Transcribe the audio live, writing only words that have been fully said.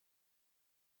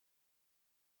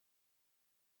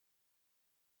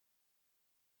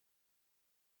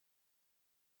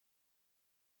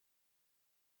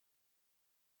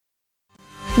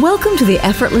Welcome to the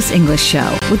Effortless English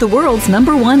Show with the world's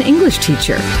 #1 English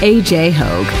teacher, AJ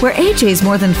Hogue, where AJ's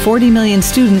more than 40 million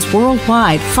students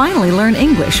worldwide finally learn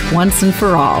English once and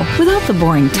for all, without the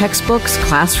boring textbooks,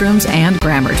 classrooms, and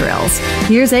grammar drills.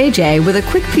 Here's AJ with a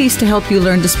quick piece to help you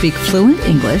learn to speak fluent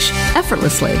English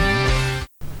effortlessly.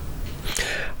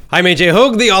 I'm AJ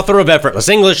Hogue, the author of Effortless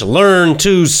English. Learn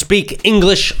to speak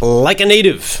English like a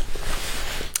native.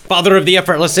 Father of the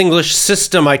Effortless English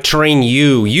system, I train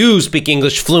you. You speak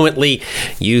English fluently.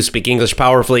 You speak English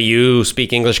powerfully. You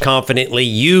speak English confidently.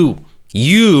 You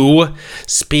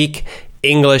speak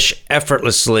English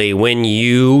effortlessly. When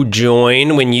you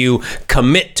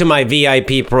commit to my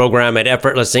VIP program at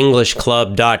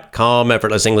effortlessenglishclub.com,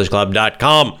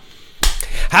 effortlessenglishclub.com.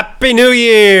 Happy New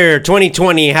Year,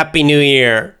 2020. Happy New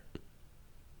Year.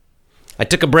 I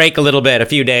took a break a little bit, a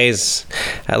few days,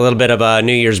 a little bit of a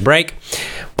New Year's break.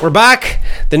 We're back.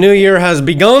 The new year has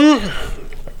begun.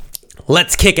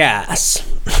 Let's kick ass.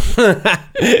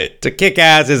 To kick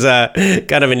ass is a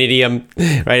kind of an idiom,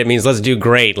 right? It means let's do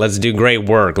great. Let's do great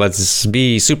work. Let's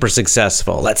be super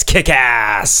successful. Let's kick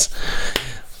ass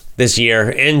this year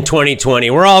in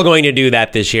 2020. We're all going to do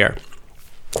that this year.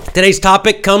 Today's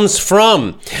topic comes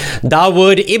from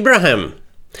Dawood Ibrahim.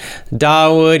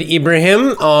 Dawood Ibrahim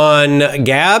on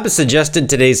Gab suggested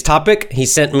today's topic. He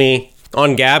sent me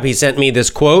this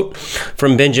quote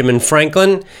from Benjamin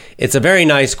Franklin. It's a very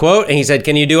nice quote. And he said,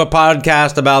 can you do a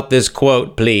podcast about this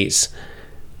quote, please?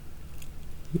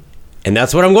 And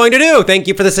that's what I'm going to do. Thank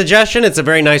you for the suggestion. It's a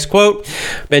very nice quote.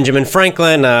 Benjamin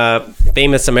Franklin, a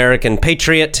famous American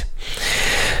patriot.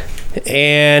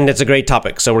 And it's a great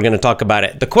topic. So we're going to talk about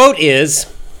it. The quote is,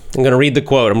 I'm going to read the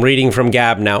quote. I'm reading from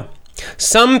Gab now.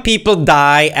 Some people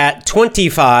die at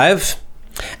 25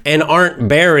 and aren't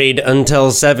buried until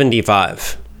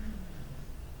 75.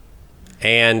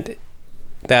 And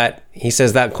he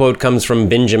says that quote comes from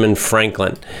Benjamin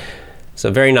Franklin. So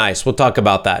very nice. We'll talk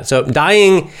about that. So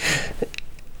dying,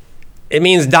 it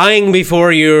means dying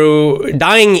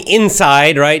dying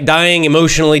inside, right? Dying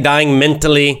emotionally, dying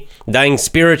mentally, dying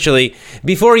spiritually,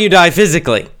 before you die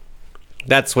physically.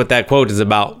 That's what that quote is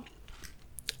about.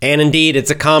 And indeed,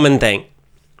 it's a common thing.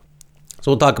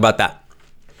 So we'll talk about that.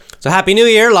 So Happy New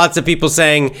Year. Lots of people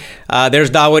saying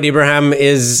there's Dawood Ibrahim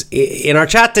is in our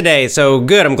chat today. So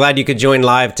good. I'm glad you could join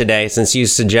live today since you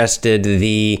suggested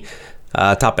the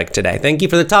topic today. Thank you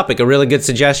for the topic. A really good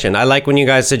suggestion. I like when you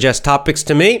guys suggest topics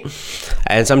to me.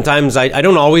 And sometimes I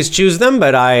don't always choose them,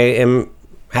 but I am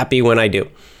happy when I do.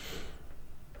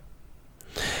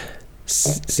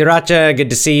 Sriracha, good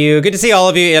to see you. Good to see all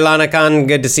of you. Ilana Khan,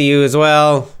 good to see you as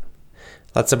well.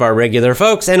 Lots of our regular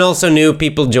folks and also new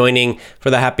people joining for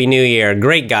the Happy New Year.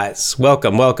 Great, guys.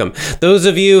 Welcome, welcome. Those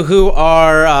of you who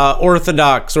are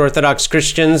Orthodox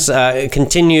Christians,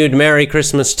 continued Merry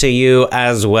Christmas to you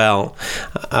as well.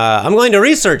 I'm going to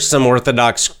research some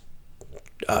Orthodox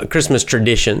Christmas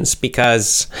traditions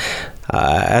because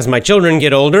as my children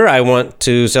get older, I want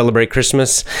to celebrate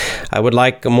Christmas. I would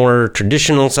like more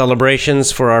traditional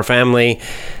celebrations for our family,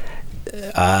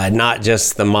 not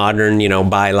just the modern,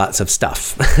 buy lots of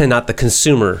stuff, not the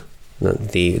consumer,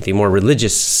 the more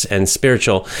religious and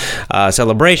spiritual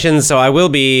celebrations. So I will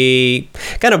be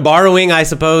kind of borrowing, I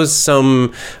suppose,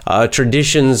 some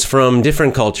traditions from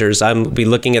different cultures. I'll be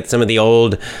looking at some of the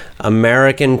old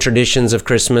American traditions of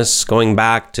Christmas, going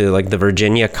back to like the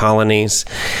Virginia colonies.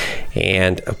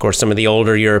 And of course, some of the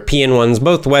older European ones,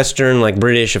 both Western, like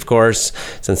British, of course,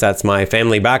 since that's my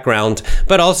family background.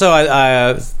 But also,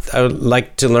 I would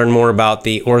like to learn more about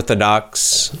the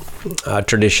Orthodox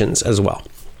traditions as well.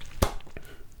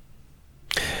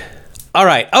 All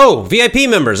right. Oh, VIP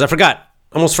members.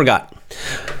 Almost forgot.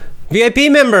 VIP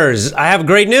members, I have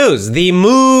great news. The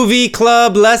movie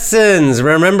club lessons.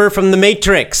 Remember from The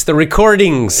Matrix, the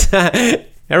recordings.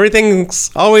 Everything's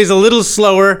always a little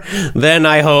slower than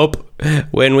I hope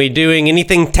when we're doing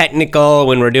anything technical,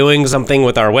 when we're doing something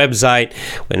with our website,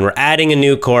 when we're adding a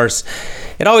new course.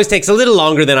 It always takes a little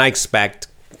longer than I expect,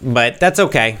 but that's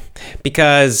okay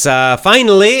because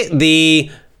finally the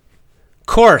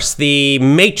course, the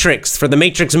Matrix, for the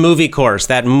Matrix movie course,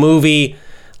 that movie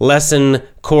lesson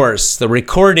course, the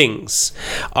recordings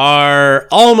are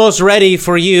almost ready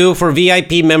for you, for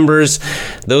VIP members.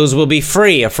 Those will be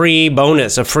free, a free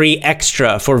bonus, a free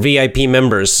extra for VIP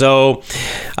members. So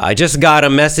I just got a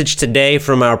message today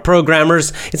from our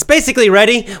programmers. It's basically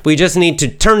ready. We just need to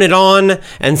turn it on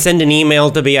and send an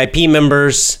email to VIP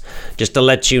members just to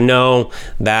let you know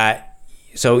that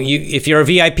So if you're a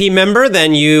VIP member,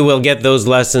 then you will get those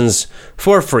lessons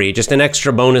for free, just an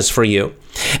extra bonus for you.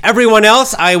 Everyone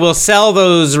else, I will sell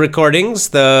those recordings,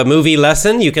 the movie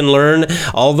lesson. You can learn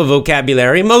all the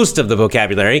vocabulary, most of the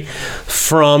vocabulary,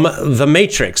 from The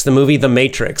Matrix, the movie The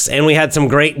Matrix. And we had some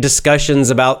great discussions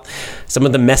about some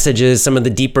of the messages, some of the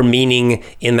deeper meaning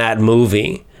in that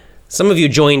movie. Some of you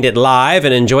joined it live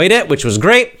and enjoyed it, which was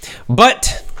great.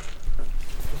 But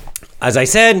as I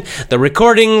said, the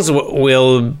recordings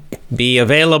will be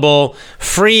available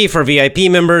free for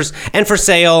VIP members and for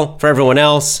sale for everyone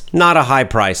else. Not a high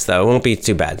price, though. It won't be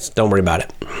too bad. Don't worry about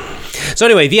it. So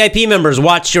anyway, VIP members,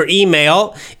 watch your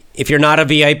email. If you're not a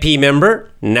VIP member,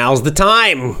 now's the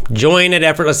time. Join at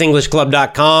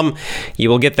effortlessenglishclub.com. You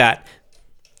will get that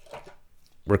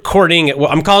recording.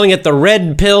 I'm calling it the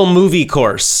Red Pill Movie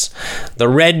Course. The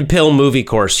Red Pill Movie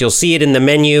Course. You'll see it in the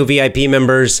menu, VIP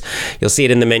members. You'll see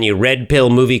it in the menu, Red Pill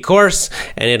Movie Course,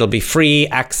 and it'll be free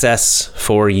access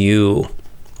for you.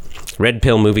 Red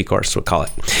Pill Movie Course, we'll call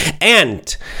it.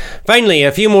 And finally,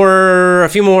 a few more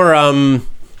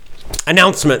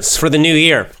announcements for the new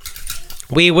year.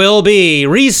 We will be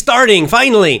restarting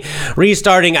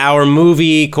our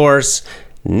movie course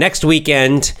next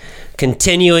weekend.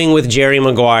 Continuing with Jerry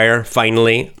Maguire,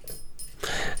 finally,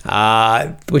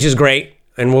 which is great.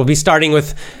 And we'll be starting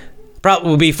with,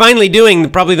 we'll be finally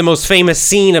doing probably the most famous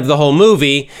scene of the whole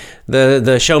movie,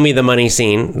 the Show Me the Money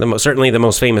scene, certainly the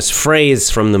most famous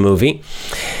phrase from the movie.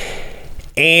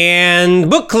 And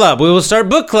book club. We will start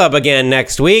book club again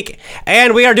next week.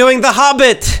 And we are doing The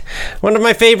Hobbit, one of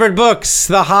my favorite books,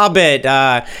 The Hobbit.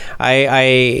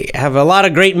 I have a lot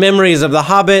of great memories of The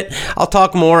Hobbit. I'll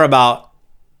talk more about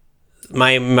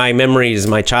my memories,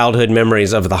 my childhood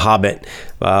memories of The Hobbit.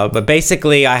 But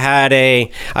basically, I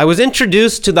was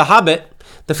introduced to The Hobbit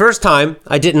the first time.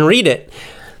 I didn't read it.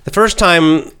 The first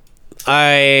time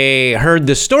I heard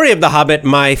the story of The Hobbit,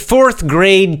 my 4th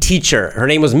grade teacher, her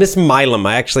name was Miss Milam.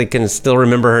 I actually can still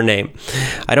remember her name.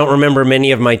 I don't remember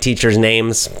many of my teachers'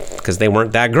 names because they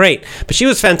weren't that great. But she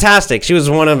was fantastic. She was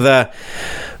one of the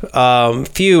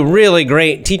few really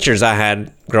great teachers I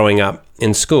had growing up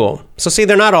in school. So see,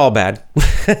 they're not all bad.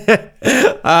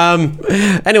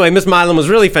 Anyway, Miss Milam was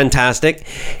really fantastic,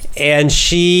 and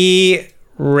she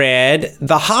read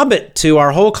The Hobbit to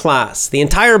our whole class. The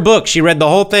entire book, she read the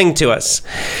whole thing to us.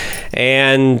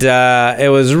 And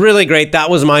it was really great. That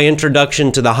was my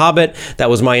introduction to The Hobbit. That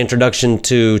was my introduction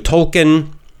to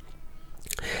Tolkien.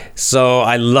 So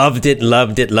I loved it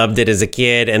as a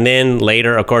kid. And then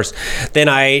later, of course, then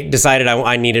I decided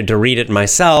I needed to read it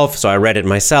myself. So I read it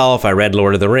myself. I read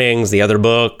Lord of the Rings, the other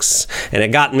books, and it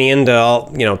got me into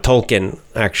Tolkien,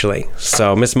 actually.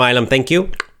 So Miss Milam, thank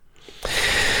you.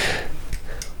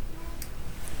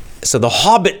 So The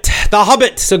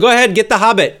Hobbit. So go ahead, get The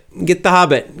Hobbit.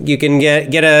 You can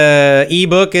get a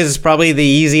ebook is probably the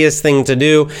easiest thing to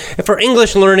do. And for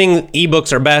English learning,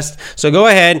 ebooks are best. So go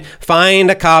ahead,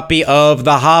 find a copy of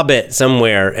The Hobbit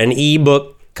somewhere, an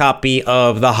ebook copy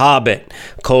of The Hobbit.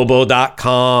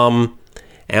 Kobo.com,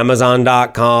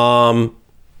 Amazon.com.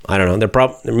 I don't know. There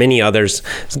are many others.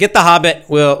 So get The Hobbit.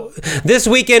 This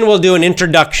weekend we'll do an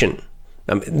introduction.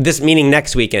 This meaning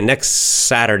next weekend, next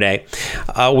Saturday,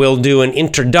 we'll do an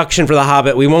introduction for The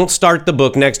Hobbit. We won't start the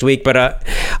book next week, but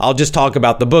I'll just talk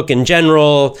about the book in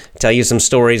general, tell you some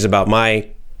stories about my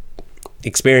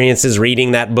experiences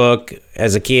reading that book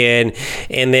as a kid.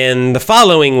 And then the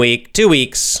following week, 2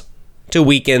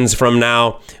 weekends from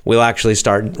now, we'll actually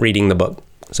start reading the book.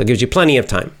 So it gives you plenty of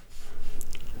time.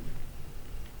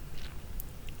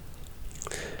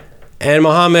 And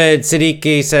Mohammed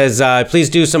Siddiqui says,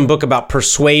 please do some book about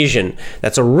persuasion.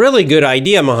 That's a really good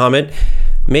idea, Mohammed.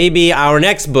 Maybe our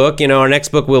next book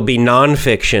will be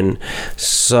nonfiction.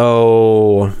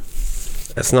 So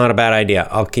that's not a bad idea.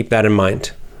 I'll keep that in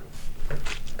mind.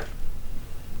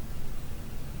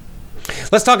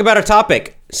 Let's talk about our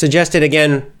topic, suggested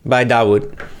again by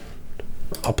Dawood.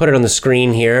 I'll put it on the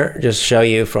screen here, just show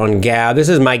you on Gab. This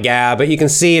is my Gab, but you can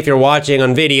see if you're watching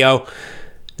on video,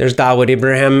 there's Dawood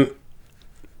Ibrahim.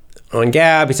 On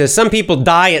Gab, he says, some people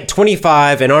die at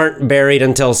 25 and aren't buried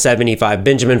until 75.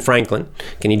 Benjamin Franklin.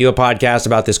 Can you do a podcast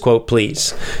about this quote,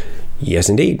 please? Yes,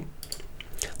 indeed.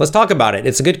 Let's talk about it.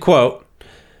 It's a good quote.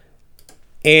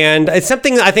 And it's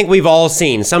something that I think we've all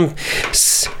seen.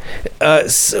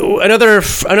 Another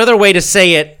way to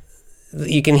say it,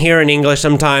 you can hear in English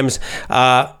sometimes,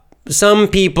 some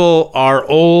people are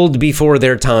old before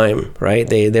their time, right?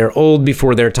 They're old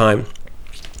before their time.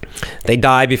 They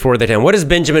die before their time. What is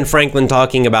Benjamin Franklin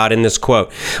talking about in this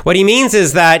quote? What he means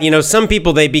is that, some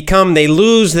people, they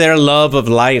lose their love of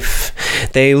life.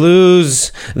 They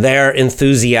lose their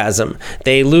enthusiasm.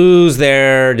 They lose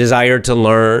their desire to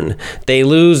learn. They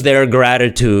lose their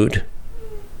gratitude.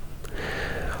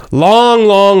 Long,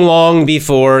 long, long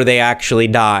before they actually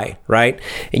die, right?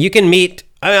 You can meet,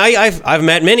 I've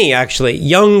met many actually,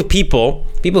 young people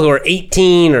who are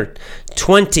 18 or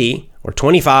 20 or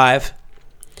 25,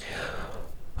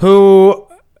 who,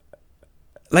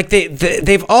 like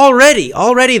they've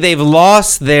already they've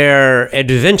lost their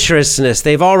adventurousness.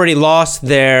 They've already lost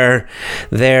their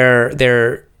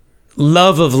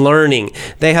love of learning.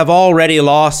 They have already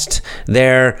lost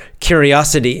their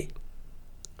curiosity,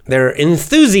 their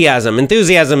enthusiasm.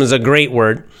 Enthusiasm is a great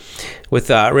word with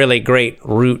a really great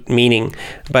root meaning.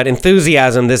 But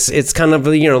enthusiasm, it's kind of,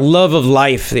 love of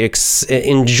life, the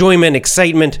enjoyment,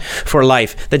 excitement for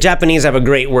life. The Japanese have a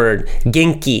great word,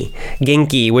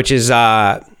 genki, which is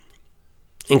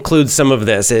includes some of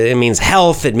this. It means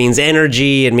health, it means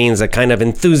energy, it means a kind of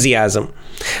enthusiasm.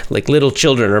 Like little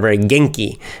children are very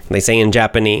genki, they say in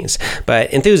Japanese.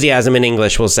 But enthusiasm in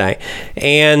English, we'll say.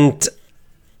 And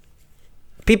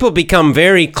people become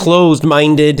very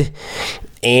closed-minded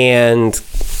and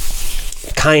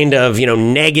kind of,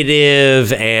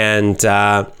 negative and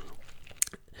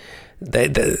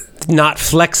not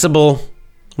flexible,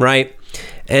 right?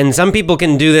 And some people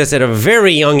can do this at a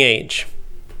very young age.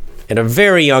 At a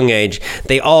very young age,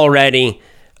 they already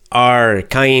are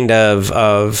kind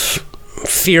of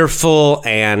fearful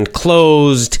and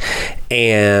closed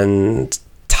and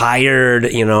tired,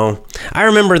 I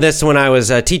remember this when I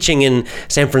was teaching in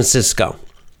San Francisco.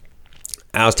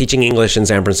 I was teaching English in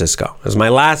San Francisco. It was my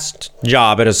last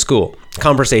job at a school,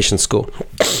 conversation school.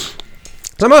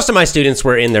 So most of my students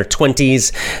were in their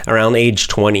 20s, around age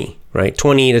 20, right?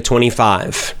 20 to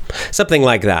 25, something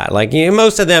like that. Like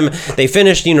most of them, they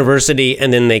finished university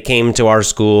and then they came to our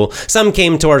school. Some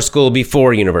came to our school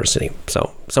before university.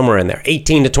 So somewhere in there,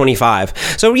 18 to 25.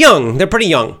 So young, they're pretty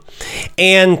young.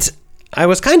 And I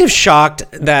was kind of shocked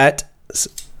that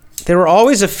there were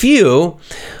always a few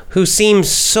who seemed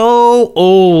so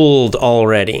old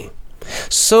already,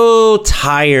 so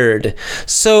tired,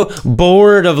 so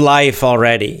bored of life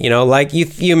already. Like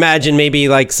you imagine maybe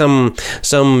like some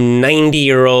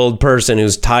 90-year-old person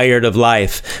who's tired of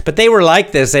life, but they were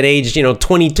like this at age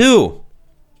 22.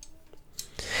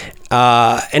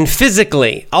 And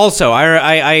physically, also,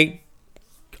 I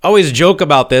always joke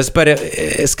about this, but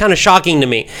it's kind of shocking to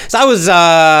me. So I was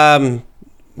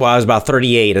about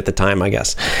 38 at the time, I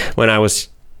guess, when I was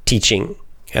teaching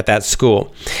at that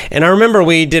school. And I remember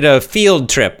we did a field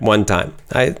trip one time.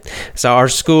 So our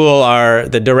school,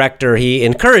 the director, he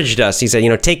encouraged us. He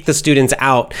said, take the students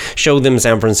out, show them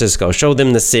San Francisco, show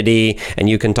them the city, and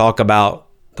you can talk about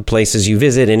the places you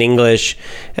visit in English.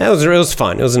 And it was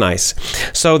fun. It was nice.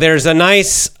 So there's a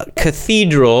nice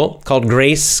cathedral called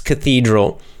Grace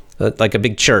Cathedral, like a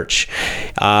big church,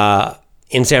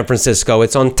 in San Francisco.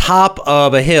 It's on top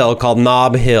of a hill called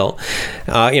Nob Hill.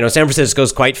 San Francisco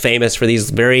is quite famous for these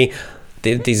very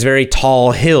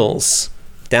tall hills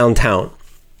downtown.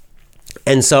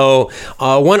 And so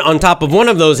on top of one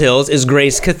of those hills is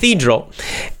Grace Cathedral.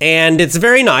 And it's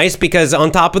very nice because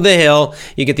on top of the hill,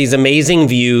 you get these amazing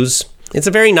views. It's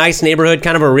a very nice neighborhood,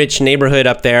 kind of a rich neighborhood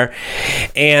up there.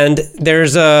 And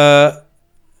there's a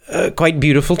quite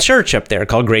beautiful church up there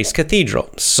called Grace Cathedral.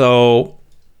 So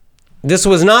this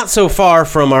was not so far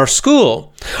from our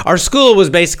school. Our school was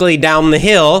basically down the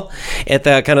hill at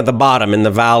the kind of the bottom in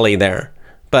the valley there.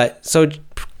 But so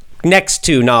next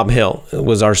to Nob Hill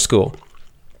was our school.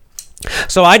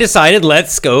 So I decided,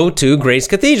 let's go to Grace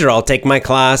Cathedral. I'll take my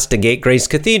class to Grace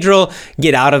Cathedral,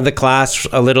 get out of the class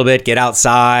a little bit, get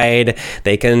outside.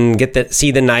 They can see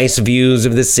the nice views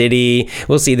of the city.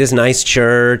 We'll see this nice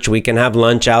church. We can have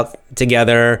lunch out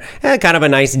together. Kind of a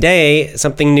nice day,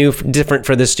 something new, different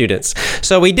for the students.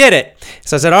 So we did it.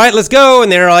 So I said, all right, let's go.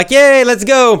 And they were like, yay, let's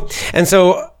go. And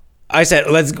so I said,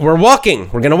 we're walking.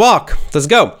 We're going to walk. Let's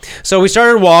go. So we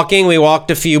started walking. We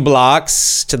walked a few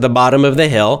blocks to the bottom of the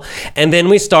hill. And then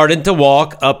we started to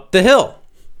walk up the hill.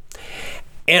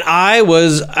 And I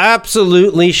was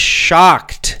absolutely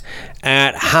shocked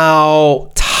at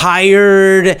how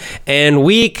tired and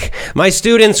weak my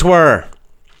students were.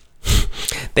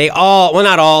 They all, well,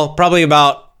 not all, probably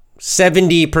about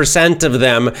 70% of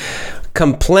them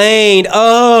complained,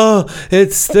 "Oh,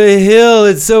 it's the hill,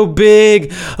 it's so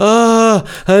big. Oh,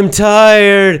 I'm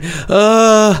tired.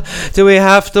 Oh, do we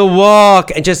have to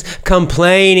walk?" And just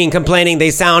complaining.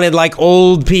 They sounded like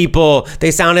old people.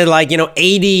 They sounded like,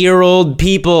 80-year-old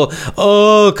people.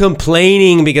 Oh,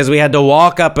 complaining because we had to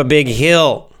walk up a big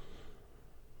hill.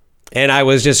 And I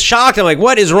was just shocked. I'm like,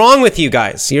 what is wrong with you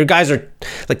guys? You guys are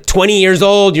like 20 years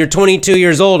old. You're 22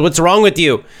 years old. What's wrong with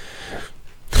you?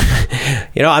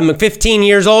 I'm 15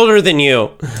 years older than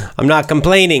you. I'm not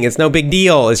complaining. It's no big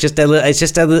deal. It's just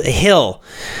a hill.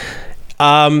 So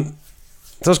I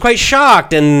was quite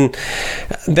shocked, and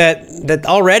that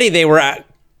already they were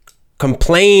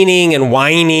complaining and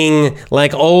whining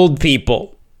like old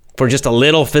people for just a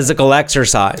little physical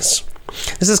exercise.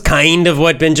 This is kind of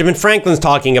what Benjamin Franklin's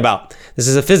talking about. This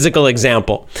is a physical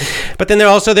example. But then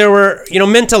there were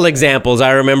mental examples.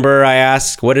 I remember I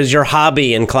asked, "What is your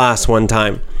hobby?" in class one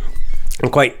time.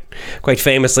 And quite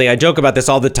famously, I joke about this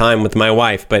all the time with my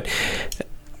wife, but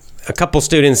a couple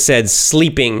students said,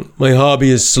 "Sleeping. My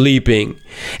hobby is sleeping."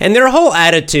 And their whole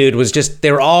attitude was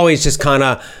they were always just kind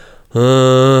of,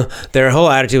 their whole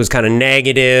attitude was kind of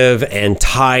negative and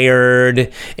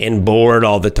tired and bored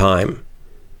all the time.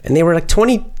 And they were like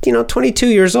 22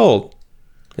 years old.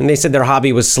 And they said their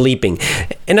hobby was sleeping.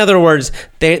 In other words,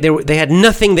 they had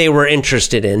nothing they were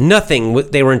interested in, nothing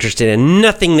they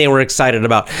were excited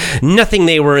about, nothing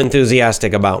they were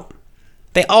enthusiastic about.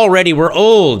 They already were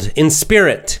old in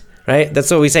spirit, right? That's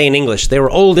what we say in English. They were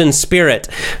old in spirit.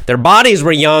 Their bodies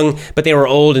were young, but they were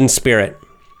old in spirit.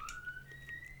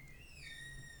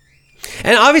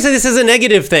 And obviously this is a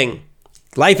negative thing.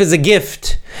 Life is a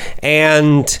gift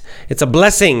and it's a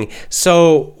blessing.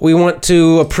 So we want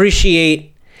to appreciate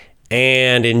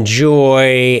and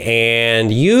enjoy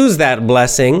and use that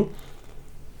blessing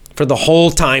for the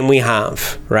whole time we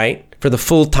have, right? For the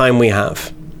full time we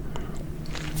have.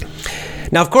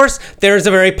 Now, of course, there's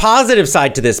a very positive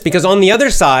side to this, because on the other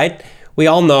side, we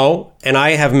all know, and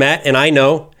I have met and I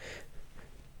know,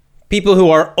 people who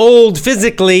are old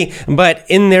physically, but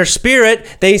in their spirit,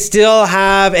 they still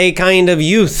have a kind of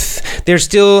youth. They're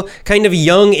still kind of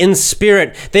young in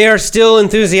spirit. They are still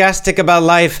enthusiastic about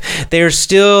life. They're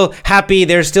still happy.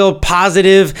 They're still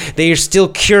positive. They are still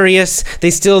curious. They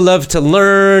still love to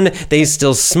learn. They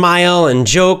still smile and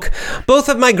joke. Both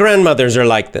of my grandmothers are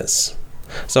like this.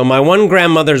 So my one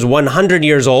grandmother's 100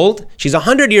 years old. She's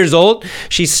 100 years old.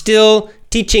 She's still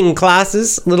teaching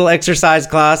classes, little exercise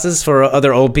classes for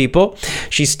other old people.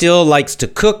 She still likes to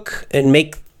cook and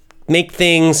make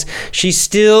things. She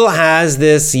still has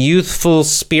this youthful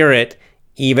spirit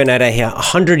even at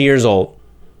 100 years old.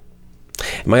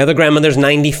 My other grandmother's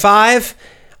 95.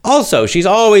 Also, she's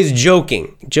always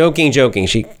joking.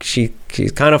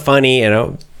 She's kind of funny,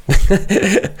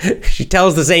 She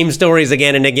tells the same stories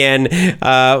again and again,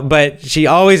 but she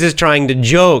always is trying to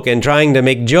joke and trying to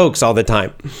make jokes all the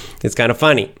time. It's kind of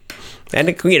funny. And,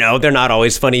 they're not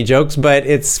always funny jokes, but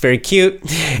it's very cute.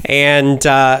 And,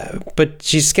 but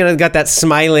she's kind of got that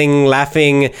smiling,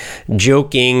 laughing,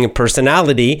 joking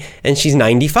personality, and she's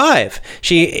 95.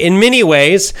 She, in many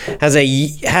ways, has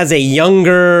a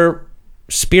younger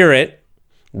spirit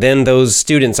than those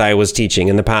students I was teaching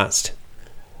in the past.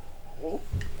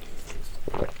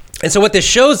 And so what this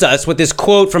shows us, with this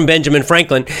quote from Benjamin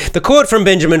Franklin, the quote from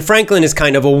Benjamin Franklin is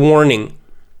kind of a warning.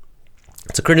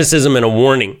 It's a criticism and a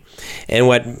warning. And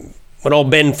what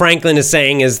old Ben Franklin is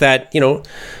saying is that,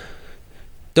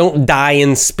 don't die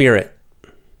in spirit.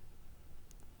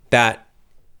 That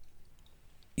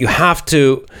you have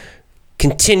to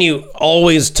continue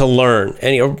always to learn.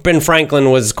 And Ben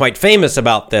Franklin was quite famous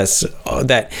about this,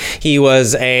 that he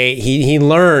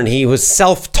learned, he was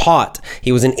self-taught.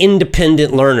 He was an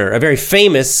independent learner, a very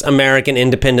famous American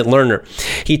independent learner.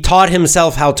 He taught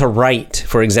himself how to write,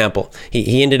 for example.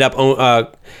 He ended up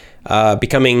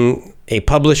becoming a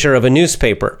publisher of a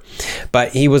newspaper.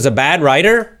 But he was a bad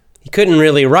writer. He couldn't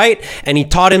really write, and he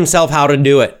taught himself how to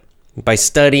do it by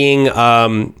studying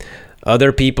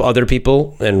other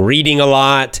people and reading a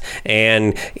lot,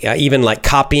 and even like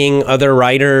copying other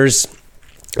writers.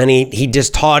 And he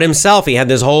just taught himself. He had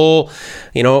this whole,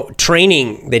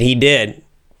 training that he did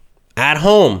at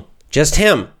home, just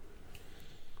him.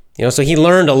 So he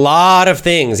learned a lot of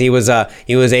things. He was a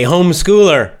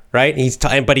homeschooler, right?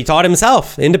 But he taught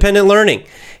himself, independent learning.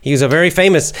 He was a very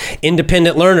famous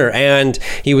independent learner, and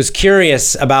he was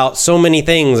curious about so many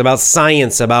things, about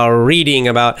science, about reading,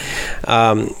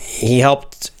 he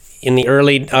helped in the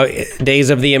early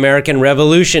days of the American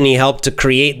Revolution. He helped to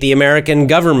create the American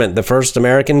government, the first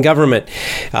American government.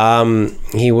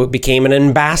 He became an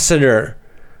ambassador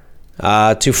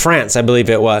to France, I believe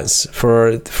it was,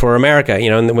 for America.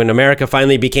 And when America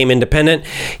finally became independent,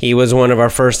 he was one of our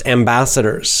first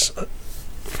ambassadors.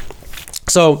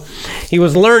 So he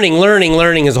was learning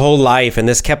his whole life, and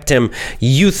this kept him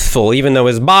youthful. Even though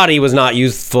his body was not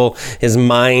youthful, his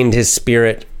mind, his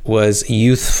spirit was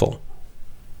youthful.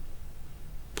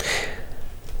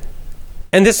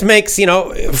 And this makes,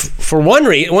 for one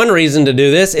reason to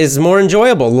do this is more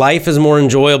enjoyable. Life is more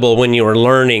enjoyable when you are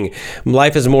learning.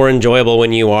 Life is more enjoyable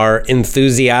when you are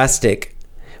enthusiastic,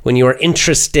 when you are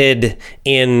interested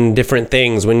in different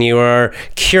things, when you are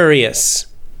curious,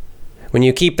 when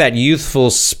you keep that youthful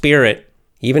spirit,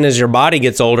 even as your body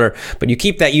gets older, but you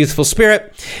keep that youthful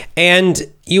spirit and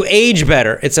you age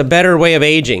better. It's a better way of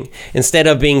aging instead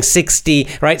of being 60,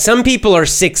 right? Some people are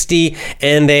 60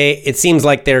 and it seems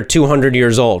like they're 200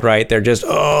 years old, right? They're just,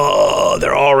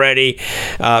 they're already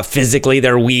physically,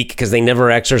 they're weak because they never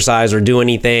exercise or do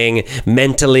anything.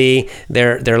 Mentally,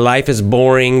 their life is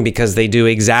boring because they do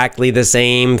exactly the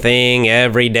same thing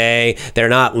every day. They're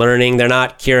not learning. They're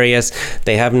not curious.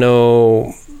 They have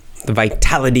no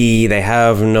vitality, they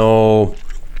have no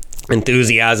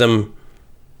enthusiasm.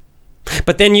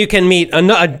 But then you can meet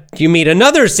another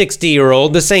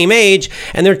 60-year-old the same age,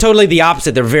 and they're totally the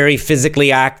opposite. They're very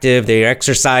physically active, they're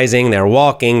exercising, they're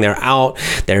walking, they're out,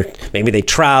 maybe they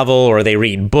travel or they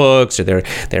read books, or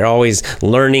they're always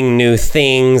learning new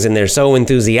things, and they're so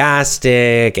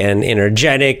enthusiastic and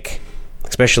energetic,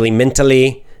 especially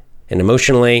mentally and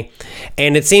emotionally.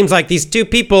 And it seems like these two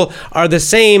people are the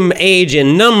same age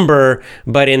in number,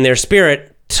 but in their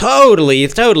spirit, totally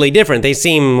different. They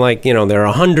seem like, they're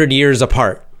 100 years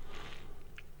apart.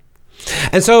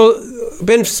 And so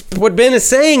what Ben is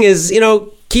saying is,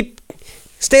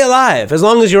 stay alive. As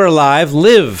long as you're alive,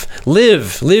 live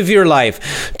your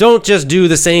life. Don't just do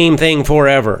the same thing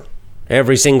forever.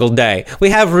 Every single day. We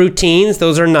have routines.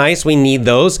 Those are nice. We need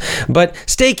those. But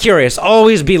stay curious.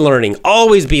 Always be learning.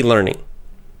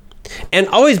 And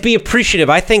always be appreciative.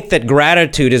 I think that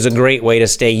gratitude is a great way to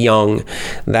stay young.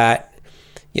 That,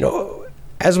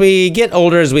 as we get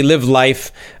older, as we live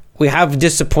life, we have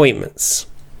disappointments.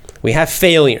 We have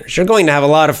failures. You're going to have a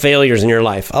lot of failures in your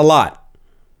life. A lot.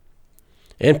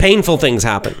 And painful things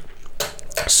happen.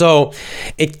 So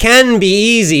it can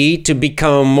be easy to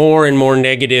become more and more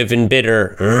negative and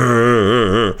bitter,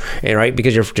 right?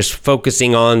 Because you're just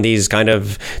focusing on these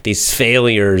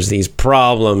failures, these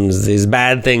problems, these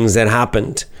bad things that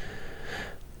happened,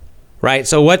 right?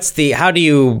 So what's the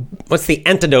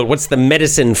antidote? What's the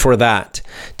medicine for that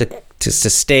to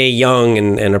stay young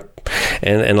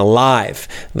and alive?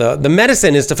 The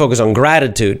medicine is to focus on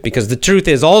gratitude, because the truth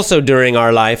is also during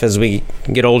our life, as we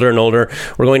get older and older,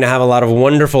 we're going to have a lot of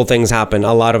wonderful things happen.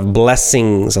 A lot of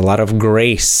blessings, a lot of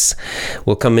grace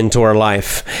will come into our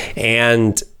life.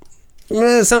 And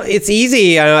so it's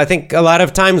easy. I think a lot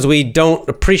of times we don't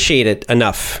appreciate it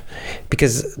enough,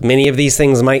 because many of these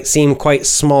things might seem quite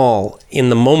small in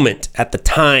the moment, at the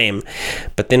time.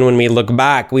 But then when we look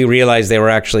back, we realize they were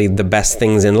actually the best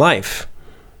things in life.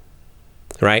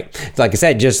 Right? Like I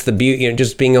said, just the beauty,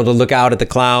 just being able to look out at the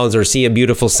clouds or see a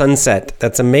beautiful sunset.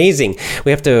 That's amazing.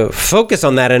 We have to focus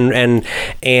on that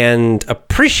and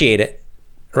appreciate it,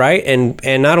 right?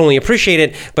 And not only appreciate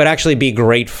it, but actually be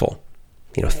grateful.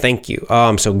 Thank you. Oh,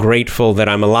 I'm so grateful that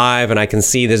I'm alive and I can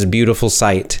see this beautiful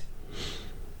sight.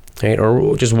 Right?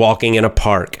 Or just walking in a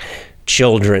park,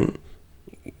 children,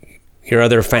 your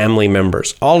other family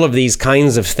members, all of these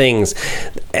kinds of things,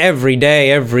 every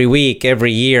day, every week,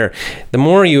 every year. The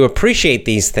more you appreciate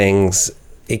these things,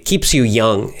 it keeps you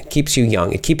young. It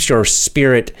keeps your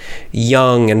spirit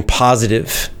young and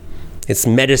positive. It's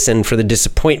medicine for the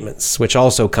disappointments, which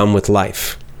also come with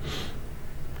life.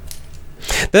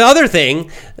 The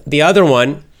other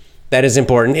one that is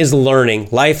important is learning,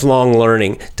 lifelong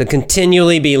learning, to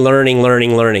continually be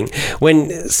learning.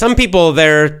 When some people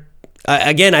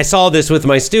again, I saw this with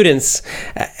my students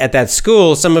at that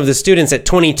school. Some of the students at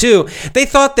 22, they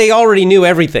thought they already knew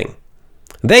everything.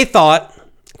 They thought,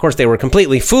 of course, they were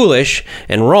completely foolish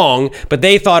and wrong, but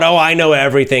they thought, I know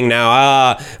everything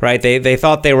now. Right? They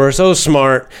thought they were so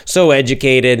smart, so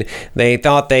educated. They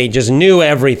thought they just knew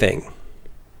everything.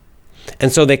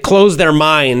 And so they closed their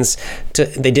minds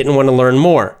they didn't want to learn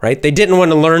more, right? They didn't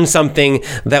want to learn something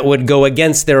that would go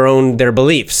against their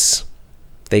beliefs.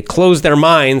 They close their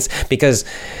minds because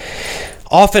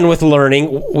often with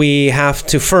learning, we have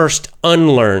to first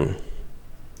unlearn,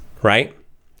 right?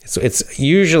 So it's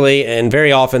usually and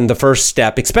very often the first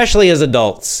step, especially as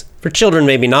adults. For children,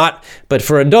 maybe not, but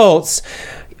for adults,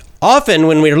 often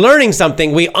when we're learning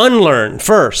something, we unlearn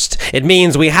first. It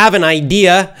means we have an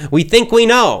idea, we think we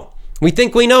know. We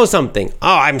think we know something.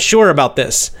 Oh, I'm sure about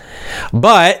this.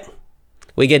 But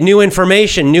we get new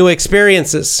information, new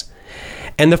experiences.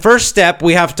 And the first step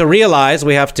we have to realize,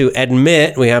 we have to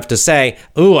admit, we have to say,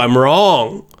 ooh, I'm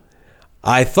wrong.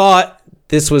 I thought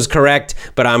this was correct,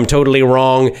 but I'm totally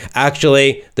wrong.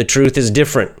 Actually, the truth is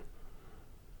different.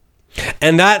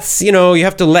 And that's, you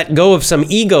have to let go of some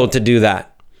ego to do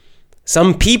that.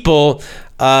 Some people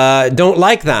don't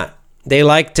like that. They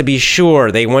like to be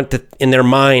sure. They want to, in their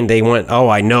mind, they want, oh,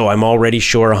 I know, I'm already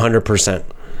sure 100%.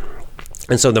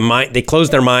 And so they close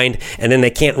their mind, and then they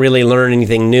can't really learn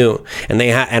anything new. And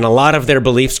and a lot of their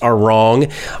beliefs are wrong.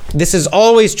 This is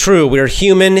always true. We're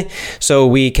human, so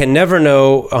we can never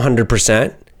know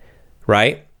 100%,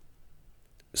 right?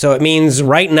 So it means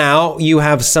right now you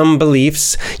have some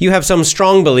beliefs, you have some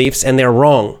strong beliefs, and they're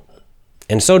wrong.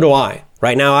 And so do I.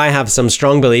 Right now I have some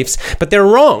strong beliefs, but they're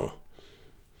wrong.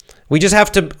 We just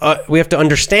have to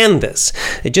understand this.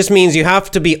 It just means you have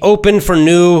to be open for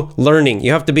new learning.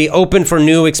 You have to be open for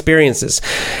new experiences.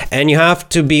 And you have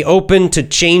to be open to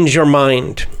change your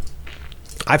mind.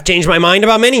 I've changed my mind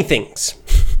about many things.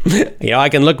 I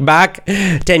can look back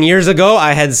 10 years ago,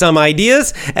 I had some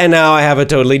ideas, and now I have a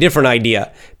totally different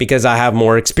idea because I have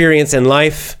more experience in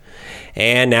life.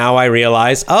 And now I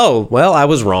realize, oh, well, I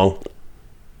was wrong.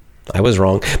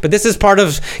 But this is part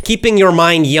of keeping your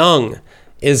mind young,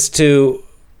 is to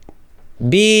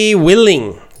be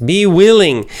willing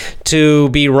to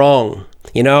be wrong.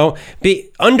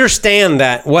 Understand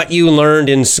that what you learned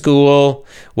in school,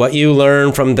 what you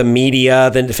learned from the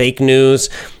media, the fake news,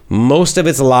 most of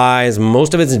it's lies,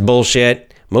 most of it's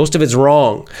bullshit, most of it's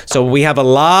wrong. So we have a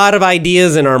lot of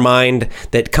ideas in our mind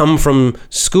that come from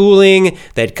schooling,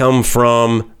 that come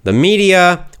from the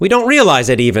media. We don't realize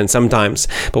it even sometimes,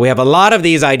 but we have a lot of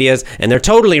these ideas and they're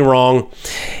totally wrong.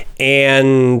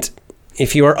 And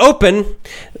if you are open,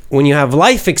 when you have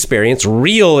life experience,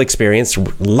 real experience,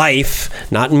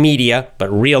 life, not media,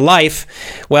 but real life,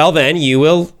 well, then you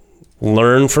will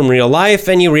learn from real life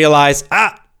and you realize,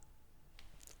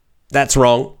 that's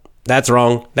wrong. That's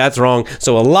wrong.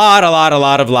 So a lot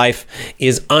of life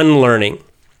is unlearning.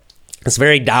 It's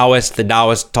very Taoist. The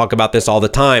Taoists talk about this all the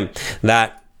time,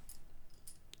 that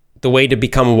the way to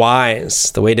become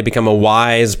wise, the way to become a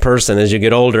wise person as you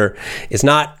get older is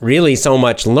not really so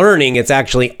much learning, it's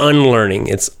actually unlearning.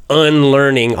 It's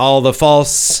unlearning all the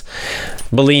false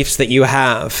beliefs that you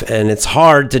have. And it's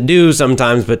hard to do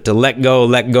sometimes, but to let go,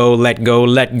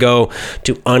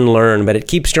 to unlearn. But it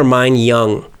keeps your mind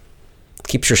young,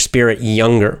 keeps your spirit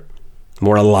younger,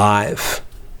 more alive.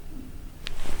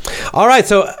 All right,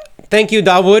 so thank you,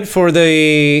 Dawood, for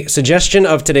the suggestion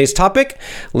of today's topic.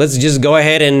 Let's just go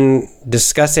ahead and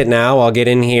discuss it now. I'll get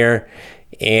in here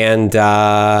and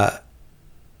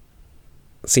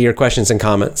see your questions and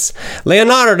comments.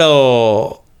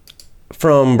 Leonardo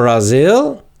from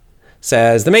Brazil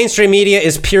says, the mainstream media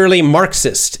is purely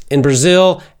Marxist in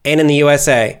Brazil and in the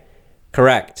USA.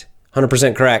 Correct.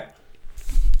 100% correct.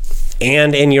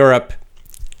 And in Europe,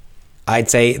 I'd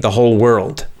say the whole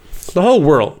world. The whole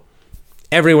world.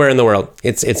 Everywhere in the world,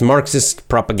 it's Marxist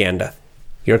propaganda.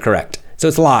 You're correct. So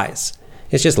it's lies.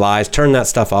 It's just lies. Turn that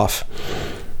stuff off.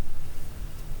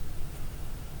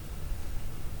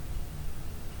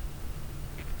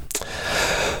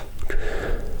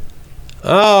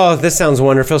 Oh, this sounds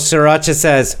wonderful. Sriracha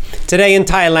says, today in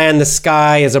Thailand, the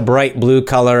sky is a bright blue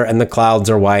color and the clouds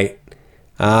are white.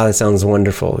 That sounds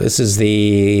wonderful. This is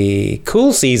the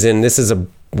cool season. This is a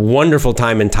wonderful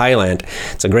time in Thailand.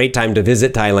 It's a great time to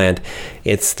visit Thailand.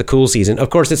 It's the cool season. Of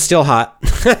course, it's still hot.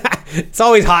 It's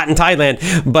always hot in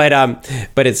Thailand,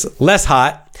 but it's less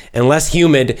hot and less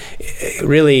humid.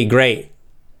 Really great.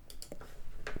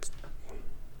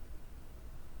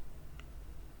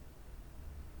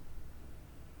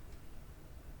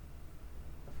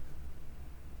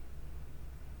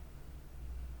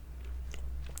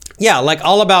 Yeah, like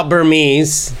All About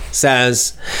Burmese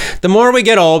says, the more we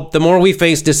get old, the more we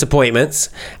face disappointments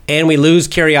and we lose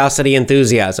curiosity,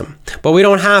 enthusiasm. But we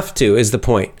don't have to, is the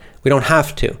point. We don't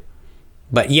have to.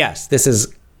 But yes,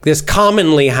 this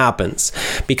commonly happens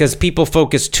because people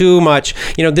focus too much.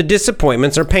 The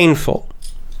disappointments are painful,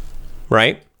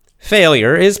 right?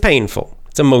 Failure is painful.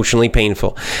 It's emotionally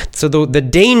painful. So the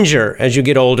danger as you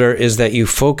get older is that you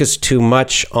focus too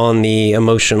much on the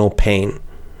emotional pain.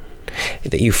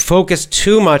 That you focus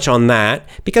too much on that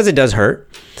because it does hurt,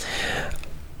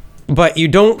 but you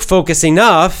don't focus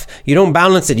enough, you don't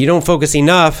balance it, you don't focus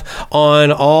enough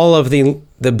on all of the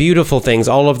beautiful things,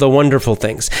 all of the wonderful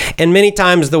things. And many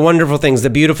times the wonderful things, the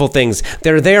beautiful things,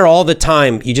 they're there all the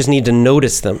time. You just need to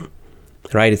notice them.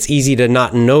 right? It's easy to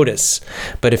not notice.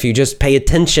 But if you just pay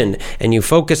attention and you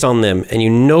focus on them and you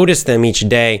notice them each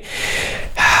day,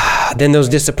 then those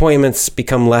disappointments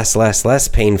become less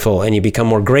painful, and you become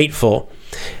more grateful.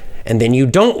 And then you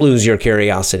don't lose your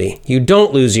curiosity. You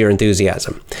don't lose your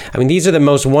enthusiasm. I mean, these are the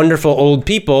most wonderful old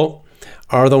people,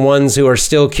 are the ones who are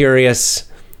still curious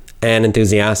and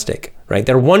enthusiastic, right?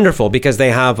 They're wonderful because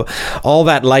they have all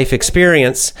that life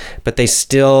experience, but they're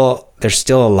still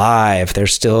alive. They're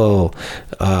still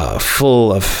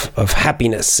full of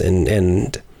happiness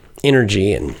and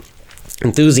energy and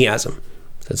enthusiasm.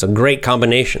 So it's a great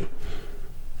combination.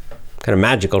 Kind of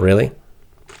magical, really.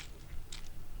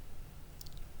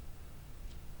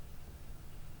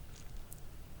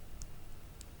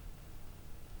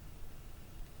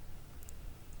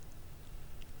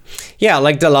 Yeah,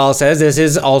 like Dalal says, this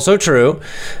is also true.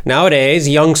 Nowadays,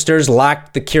 youngsters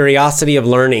lack the curiosity of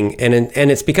learning, and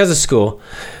it's because of school,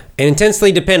 and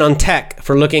intensely depend on tech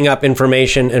for looking up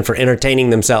information and for entertaining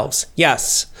themselves.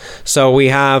 Yes. So we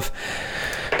have,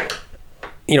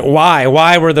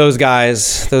 why were those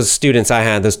guys, those students I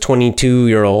had, those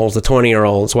 22-year-olds, the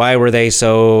 20-year-olds, why were they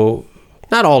so,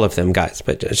 not all of them, guys,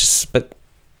 but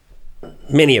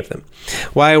many of them,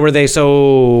 why were they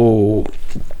so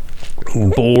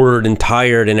bored and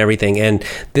tired and everything? And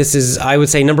this is, I would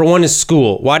say, number one is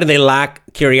school. Why do they lack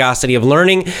curiosity of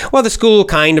learning? Well, the school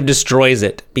kind of destroys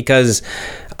it because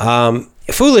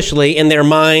foolishly in their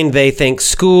mind they think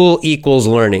school equals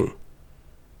learning,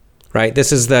 right?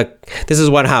 This is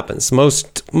what happens.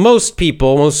 Most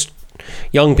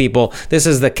young people, this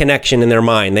is the connection in their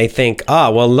mind. They think,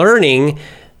 learning,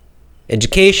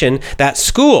 education, that's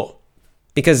school,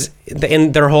 because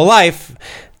in their whole life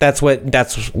that's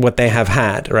what they have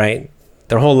had, right?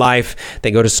 Their whole life, they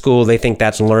go to school, they think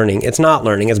that's learning. It's not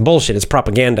learning, it's bullshit, it's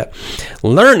propaganda.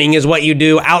 Learning is what you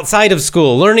do outside of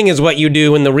school. Learning is what you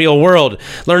do in the real world.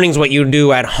 Learning is what you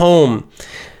do at home.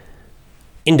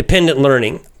 Independent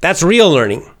learning, that's real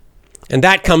learning. And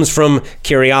that comes from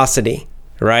curiosity,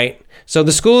 right? So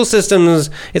the school systems,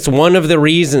 it's one of the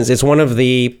reasons, it's one of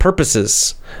the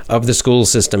purposes of the school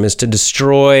system is to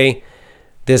destroy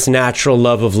this natural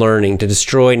love of learning, to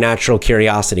destroy natural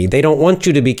curiosity. They don't want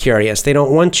you to be curious. They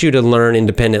don't want you to learn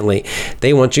independently.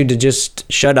 They want you to just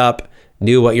shut up,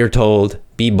 do what you're told,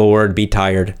 be bored, be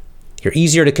tired. You're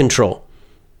easier to control.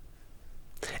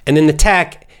 And then the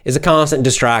tech is a constant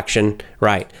distraction,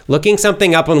 right? Looking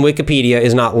something up on Wikipedia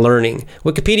is not learning.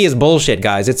 Wikipedia is bullshit,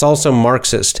 guys. It's also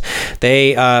Marxist.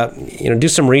 They, do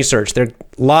some research. There are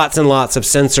lots and lots of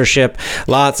censorship,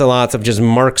 lots and lots of just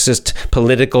Marxist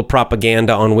political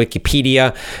propaganda on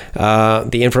Wikipedia.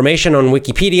 The information on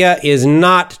Wikipedia is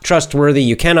not trustworthy.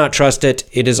 You cannot trust it.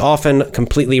 It is often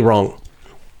completely wrong.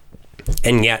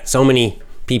 And yet, so many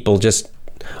people just,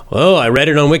 I read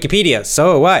it on Wikipedia.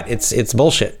 So what? It's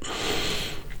bullshit.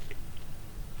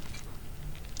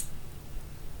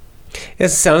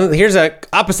 Here's a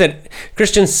opposite.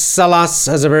 Christian Salas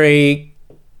has a very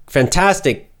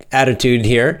fantastic attitude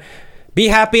here. Be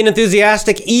happy and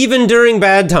enthusiastic even during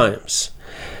bad times,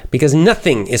 because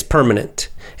nothing is permanent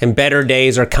and better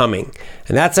days are coming.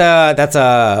 And that's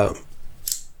a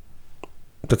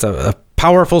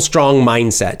powerful, strong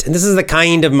mindset. And this is the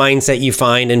kind of mindset you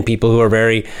find in people who are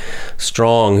very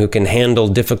strong, who can handle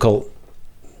difficult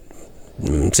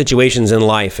situations in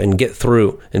life and get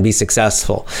through and be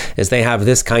successful, is they have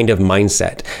this kind of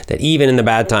mindset that even in the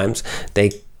bad times,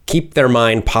 they keep their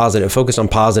mind positive, focus on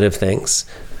positive things.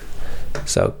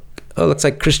 So, looks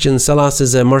like Christian Salas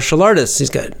is a martial artist.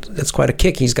 That's quite a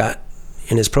kick he's got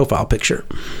in his profile picture.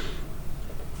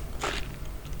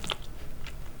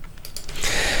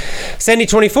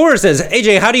 Sandy24 says,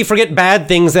 AJ, how do you forget bad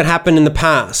things that happened in the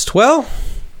past? Well,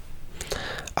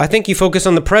 I think you focus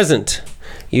on the present.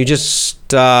 You just,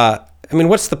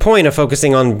 what's the point of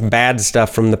focusing on bad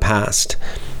stuff from the past?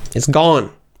 It's gone.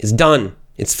 It's done.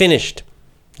 It's finished.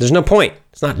 There's no point.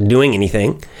 It's not doing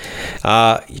anything.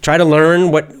 You try to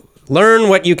learn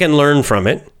what you can learn from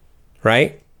it,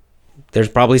 right? There's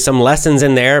probably some lessons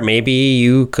in there. Maybe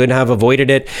you could have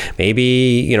avoided it.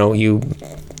 Maybe,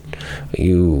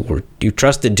 you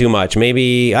trusted too much.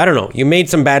 Maybe, I don't know. You made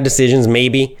some bad decisions.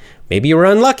 Maybe you were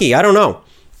unlucky. I don't know.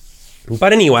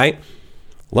 But anyway,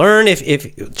 learn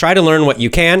try to learn what you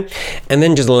can, and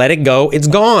then just let it go. It's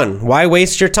gone. Why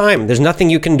waste your time? There's nothing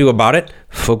you can do about it.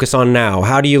 Focus on now.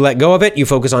 How do you let go of it? You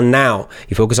focus on now.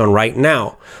 You focus on right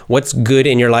now. What's good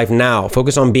in your life now?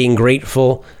 Focus on being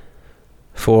grateful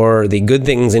for the good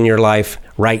things in your life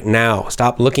right now.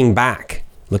 Stop looking back.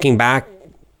 Looking back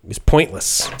is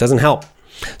pointless. It doesn't help.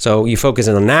 So you focus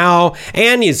on now,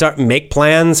 and you start make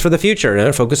plans for the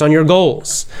future. Focus on your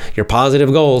goals, your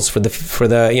positive goals for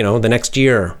the next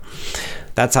year.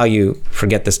 That's how you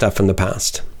forget the stuff from the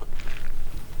past.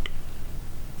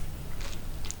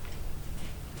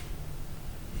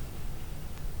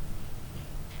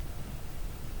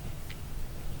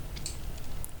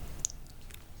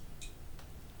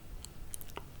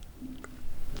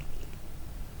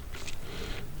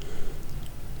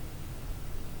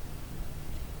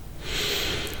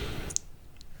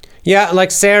 Yeah, like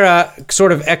Sarah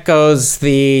sort of echoes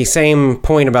the same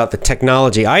point about the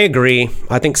technology. I agree.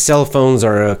 I think cell phones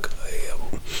are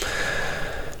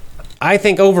I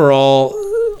think overall,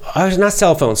 not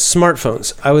cell phones,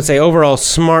 smartphones. I would say overall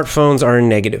smartphones are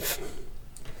negative.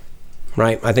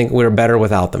 Right? I think we're better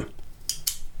without them.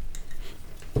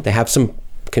 They have some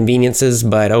conveniences,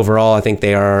 but overall I think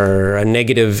they are a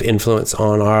negative influence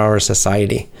on our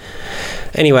society.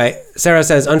 Anyway, Sarah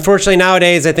says, unfortunately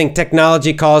nowadays I think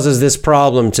technology causes this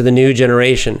problem to the new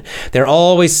generation. They're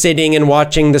always sitting and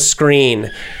watching the screen.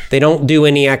 They don't do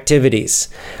any activities.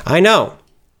 I know.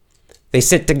 They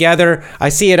sit together. I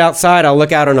see it outside. I'll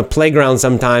look out on a playground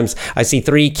sometimes. I see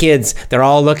 3 kids. They're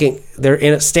all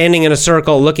standing in a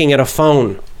circle looking at a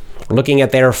phone. Looking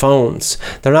at their phones.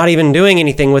 They're not even doing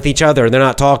anything with each other. They're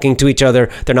not talking to each other.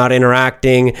 They're not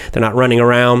interacting. They're not running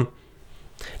around.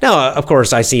 Now, of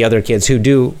course, I see other kids who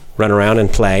do run around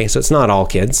and play, so it's not all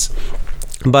kids.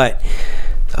 But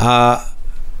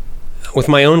with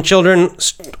my own children,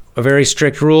 a very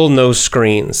strict rule, no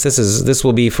screens. This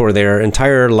will be for their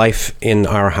entire life in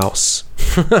our house.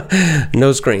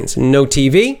 No screens, no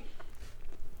TV,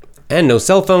 and no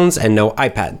cell phones, and no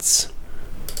iPads.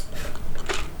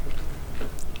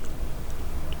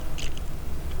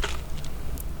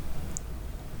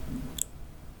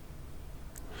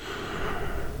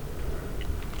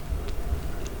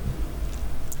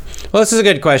 Well, this is a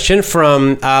good question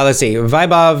from,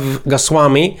 Vaibhav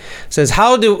Goswami says,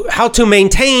 how to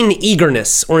maintain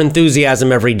eagerness or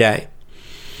enthusiasm every day?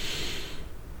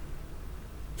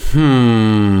 How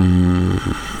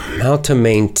to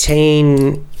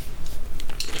maintain...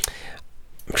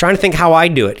 I'm trying to think how I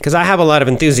do it, because I have a lot of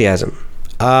enthusiasm.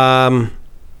 I'm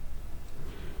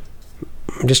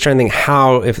just trying to think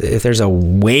how, if there's a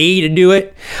way to do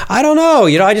it. I don't know.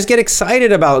 I just get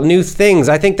excited about new things.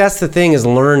 I think that's the thing, is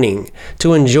learning,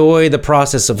 to enjoy the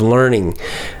process of learning.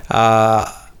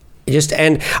 I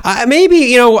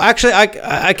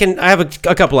have a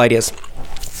couple ideas.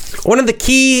 One of the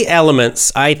key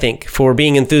elements, I think, for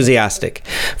being enthusiastic,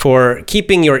 for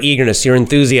keeping your eagerness, your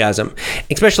enthusiasm,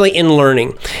 especially in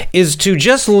learning, is to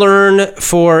just learn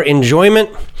for enjoyment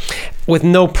with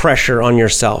no pressure on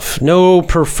yourself, no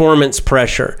performance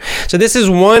pressure. So this is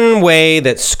one way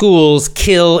that schools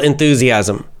kill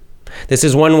enthusiasm. This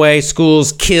is one way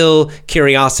schools kill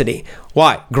curiosity.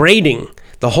 Why? Grading.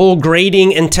 The whole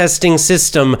grading and testing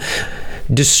system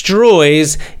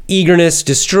destroys eagerness,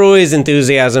 destroys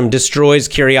enthusiasm, destroys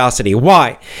curiosity.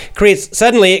 Why?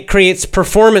 It creates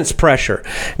performance pressure.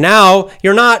 Now,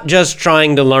 you're not just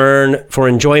trying to learn for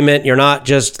enjoyment. You're not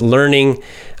just learning,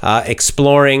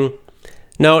 exploring.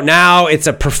 No, now it's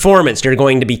a performance. You're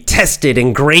going to be tested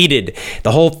and graded.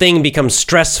 The whole thing becomes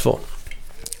stressful.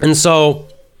 And so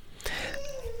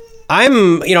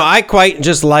I quite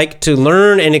just like to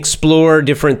learn and explore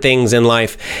different things in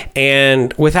life,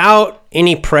 and without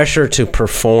any pressure to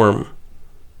perform.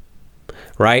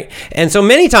 Right? And so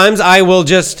many times I will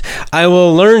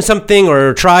learn something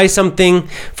or try something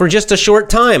for just a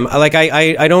short time. Like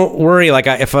I don't worry,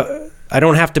 if I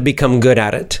don't have to become good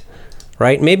at it.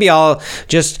 Right? Maybe I'll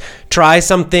just try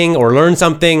something or learn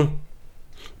something,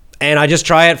 and I just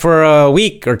try it for a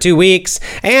week or 2 weeks,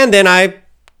 and then I'm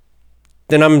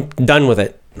done with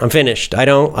it. I'm finished. I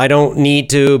don't need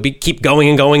to keep going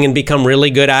and going and become really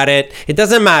good at it. It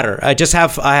doesn't matter. I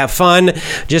have fun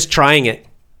just trying it.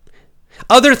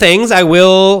 Other things I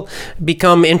will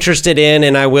become interested in,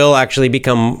 and I will actually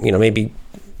become, maybe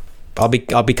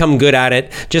I'll become good at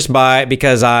it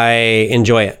because I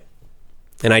enjoy it.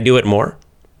 And I do it more,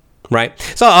 right?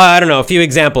 So I don't know, a few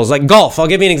examples, like golf. I'll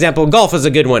give you an example. Golf is a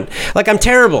good one. I'm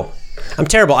terrible.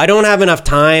 I don't have enough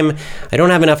time. I don't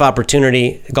have enough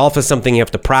opportunity. Golf is something you have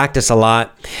to practice a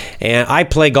lot. And I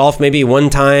play golf maybe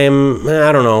one time,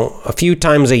 I don't know, a few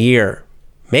times a year,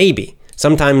 maybe.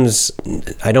 Sometimes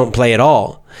I don't play at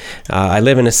all. I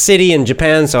live in a city in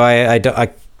Japan, so I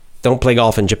don't play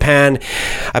golf in Japan.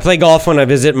 I play golf when I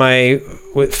visit my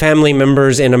family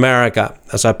members in America.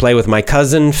 So I play with my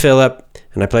cousin, Philip,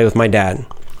 and I play with my dad.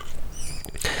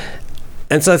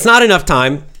 And so it's not enough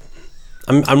time.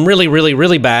 I'm really, really,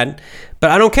 really bad, but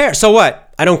I don't care. So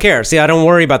what? I don't care. See, I don't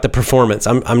worry about the performance.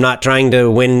 I'm not trying to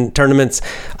win tournaments.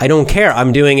 I don't care.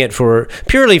 I'm doing it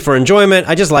purely for enjoyment.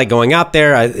 I just like going out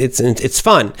there. It's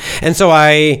fun. And so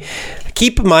I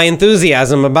keep my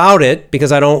enthusiasm about it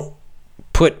because I don't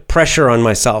put pressure on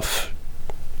myself,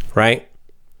 right?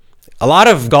 A lot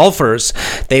of golfers,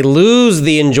 they lose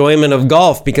the enjoyment of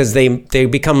golf because they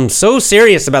become so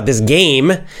serious about this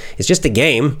game. It's just a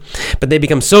game, but they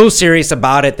become so serious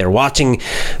about it. They're watching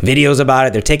videos about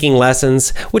it. They're taking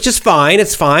lessons, which is fine.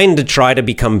 It's fine to try to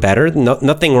become better.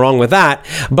 Nothing wrong with that,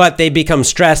 but they become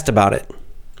stressed about it.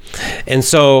 And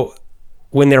so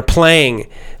when they're playing,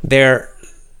 they're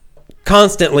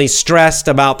constantly stressed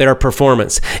about their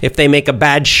performance. If they make a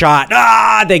bad shot,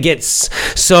 they get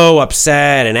so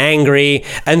upset and angry.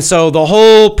 And so the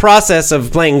whole process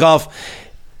of playing golf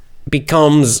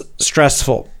becomes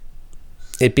stressful.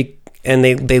 And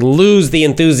they lose the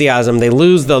enthusiasm. They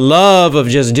lose the love of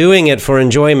just doing it for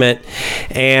enjoyment,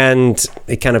 and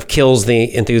it kind of kills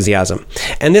the enthusiasm.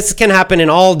 And this can happen in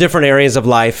all different areas of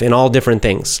life, in all different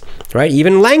things, right?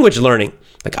 Even language learning.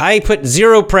 Like, I put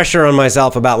zero pressure on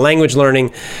myself about language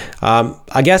learning.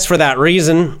 I guess for that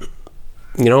reason,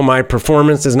 my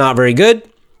performance is not very good,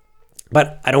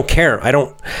 but I don't care. I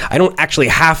don't actually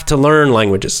have to learn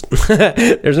languages.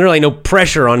 There's really no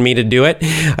pressure on me to do it.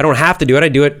 I don't have to do it. I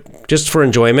do it just for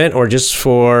enjoyment or just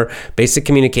for basic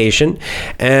communication,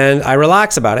 and I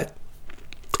relax about it.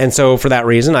 And so for that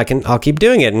reason, I'll keep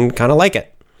doing it and kind of like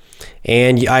it.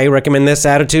 And I recommend this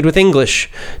attitude with English.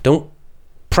 Don't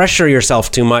pressure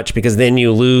yourself too much, because then you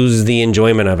lose the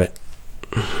enjoyment of it.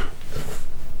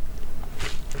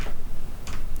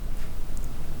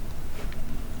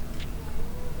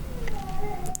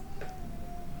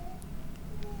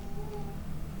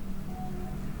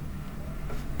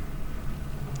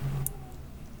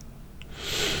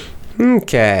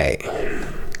 Okay.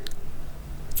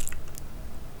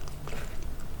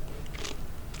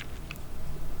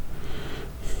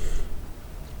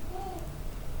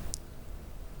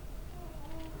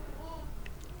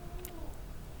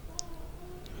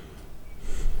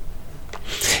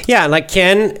 Yeah, like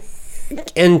Ken,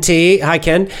 NT, hi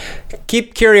Ken,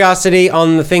 keep curiosity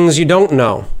on the things you don't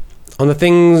know. On the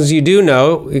things you do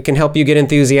know, it can help you get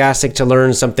enthusiastic to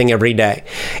learn something every day.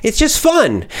 It's just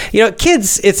fun.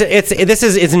 Kids,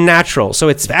 it's natural. So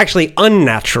it's actually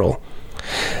unnatural.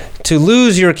 To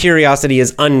lose your curiosity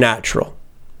is unnatural.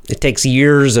 It takes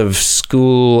years of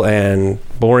school and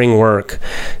boring work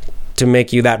to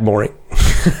make you that boring.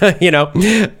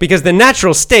 Because the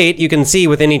natural state you can see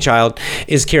with any child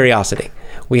is curiosity.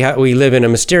 We live in a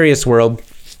mysterious world.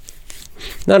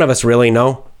 None of us really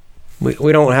know.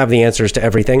 We don't have the answers to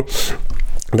everything.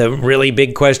 The really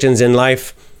big questions in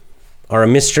life are a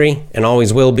mystery and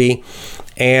always will be.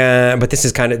 But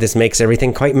this makes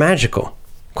everything quite magical,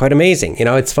 quite amazing.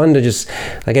 It's fun to just,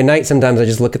 like at night sometimes I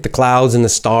just look at the clouds and the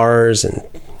stars, and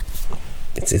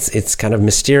it's kind of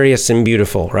mysterious and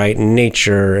beautiful, right?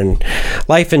 Nature and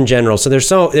life in general. So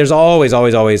there's always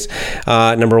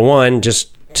number one,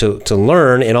 just to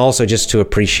learn, and also just to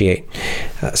appreciate.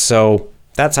 So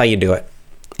that's how you do it.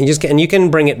 You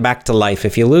can bring it back to life.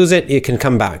 If you lose it, it can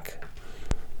come back.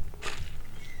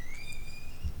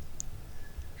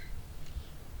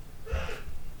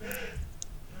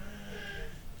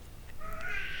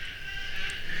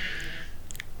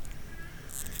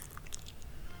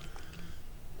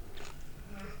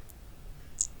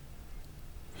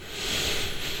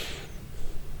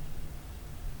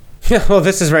 Yeah, well,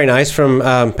 this is very nice from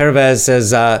Pervez says,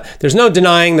 there's no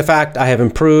denying the fact I have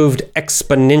improved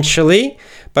exponentially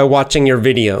by watching your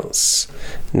videos.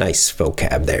 Nice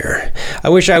vocab there. I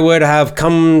wish I would have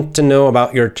come to know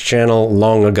about your channel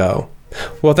long ago.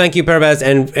 Well, thank you, Pervez,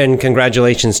 and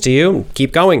congratulations to you.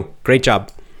 Keep going. Great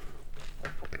job.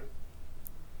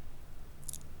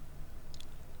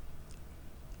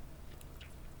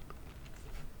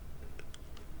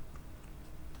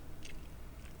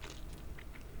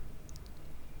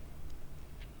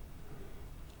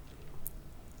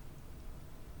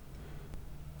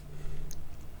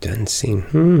 Done seen.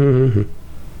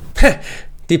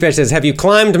 Deepesh says, have you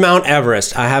climbed Mount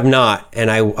Everest? I have not, and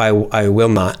I will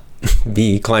not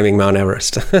be climbing Mount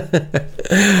Everest.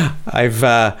 I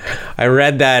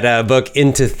read that book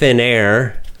Into Thin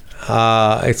Air.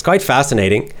 It's quite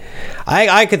fascinating.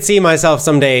 I could see myself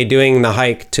someday doing the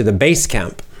hike to the base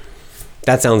camp.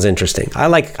 That sounds interesting. I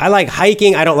like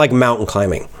hiking. I don't like mountain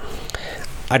climbing.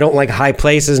 I don't like high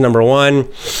places, number one,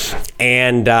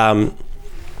 and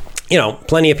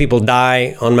plenty of people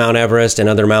die on Mount Everest and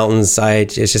other mountains.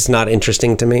 It's just not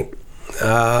interesting to me.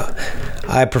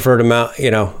 I prefer to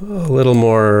a little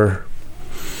more,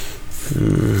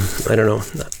 I don't know,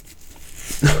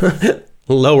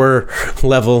 lower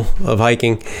level of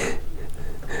hiking.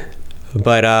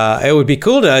 But it would be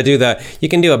cool to do you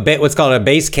can do what's called a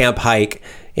base camp hike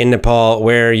in Nepal,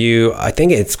 where I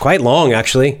think it's quite long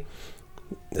actually.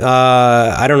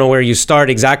 I don't know where you start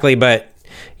exactly, but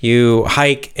you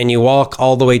hike and you walk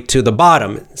all the way to the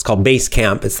bottom. It's called base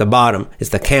camp. It's the bottom.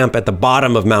 It's the camp at the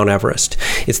bottom of Mount Everest.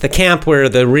 It's the camp where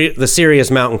the serious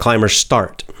mountain climbers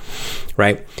start,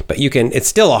 right? But it's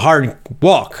still a hard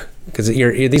walk because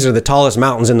these are the tallest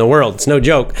mountains in the world. It's no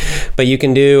joke. But you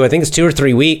can do, I think it's 2 or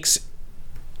 3 weeks,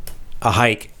 a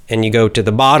hike, and you go to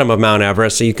the bottom of Mount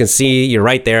Everest, so you can see you're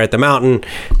right there at the mountain,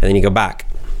 and then you go back.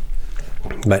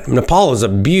 But Nepal is a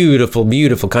beautiful,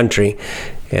 beautiful country,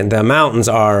 and the mountains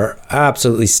are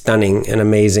absolutely stunning and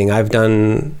amazing. I've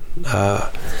done,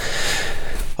 let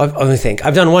me think.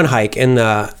 I've done one hike in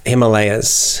the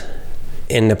Himalayas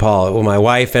in Nepal. Well, my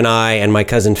wife and I and my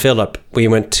cousin Philip, we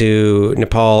went to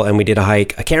Nepal and we did a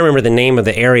hike. I can't remember the name of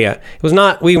the area.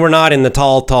 We were not in the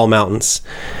tall mountains.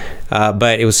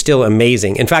 But it was still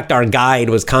amazing. In fact, our guide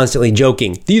was constantly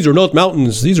joking, "These are not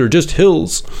mountains, these are just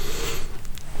hills."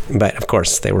 But of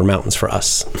course, they were mountains for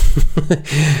us.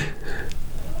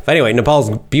 But anyway, Nepal's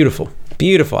beautiful,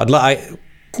 beautiful.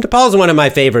 Nepal's one of my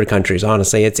favorite countries,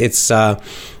 honestly.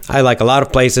 I like a lot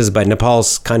of places, but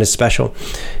Nepal's kind of special.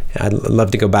 I'd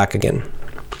love to go back again.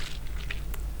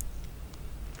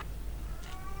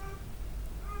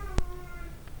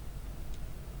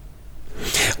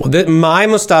 Well, my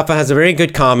Mustafa has a very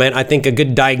good comment. I think a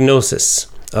good diagnosis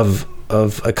of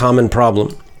a common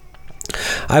problem.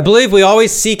 I believe we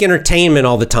always seek entertainment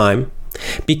all the time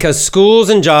because schools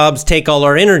and jobs take all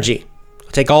our energy,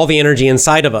 take all the energy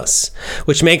inside of us,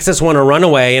 which makes us want to run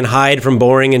away and hide from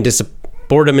boredom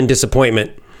and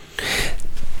disappointment.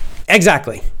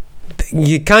 Exactly.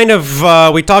 We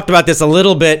talked about this a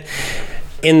little bit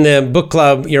in the book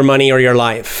club, Your Money or Your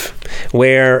Life,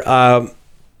 where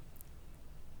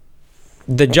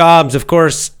the jobs, of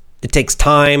course, it takes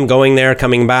time going there,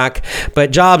 coming back, but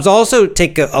jobs also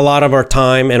take a lot of our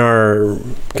time and our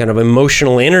kind of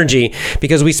emotional energy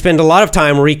because we spend a lot of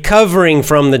time recovering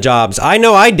from the jobs. I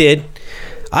know I did.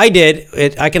 I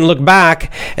can look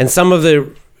back and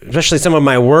especially some of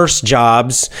my worst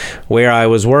jobs where I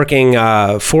was working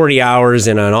 40 hours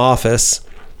in an office,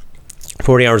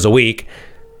 40 hours a week.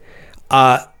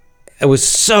 It was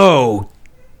so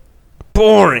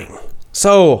boring.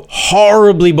 So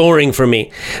horribly boring for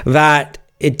me that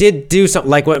it did do something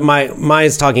like what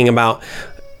Maya's talking about.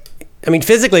 I mean,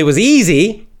 physically it was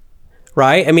easy,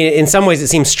 right? I mean, in some ways it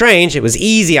seems strange. It was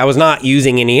easy. I was not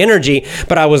using any energy,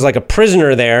 but I was like a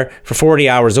prisoner there for 40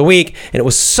 hours a week. And it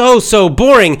was so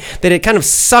boring that it kind of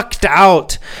sucked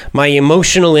out my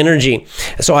emotional energy.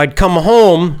 So I'd come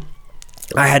home,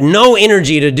 I had no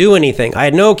energy to do anything. I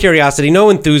had no curiosity, no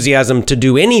enthusiasm to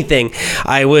do anything.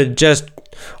 I would just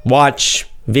watch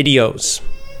videos,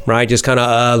 right? Just kind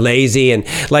of lazy and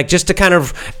like just to kind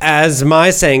of, as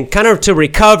Mai's saying, kind of to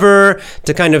recover,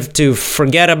 to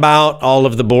forget about all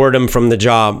of the boredom from the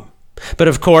job. But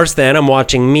of course, then I'm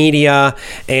watching media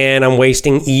and I'm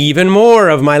wasting even more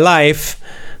of my life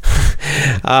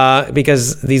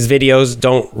because these videos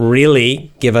don't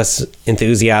really give us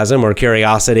enthusiasm or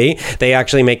curiosity. They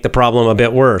actually make the problem a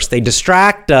bit worse. They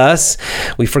distract us.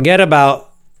 We forget about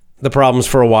the problems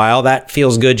for a while. That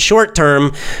feels good short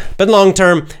term, but long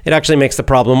term, it actually makes the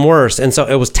problem worse. And so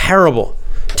it was terrible.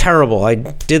 I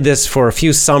did this for a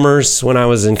few summers when I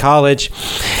was in college,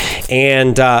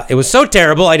 and it was so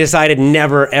terrible, I decided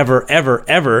never,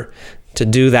 ever to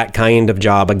do that kind of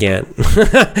job again.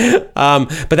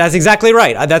 But that's exactly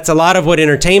right. That's a lot of what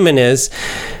entertainment is.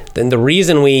 Then the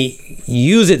reason we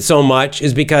use it so much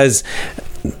is because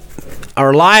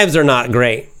our lives are not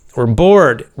great. We're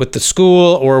bored with the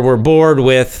school or we're bored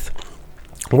with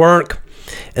work.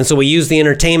 And so we use the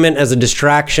entertainment as a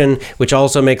distraction, which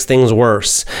also makes things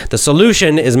worse. The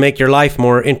solution is make your life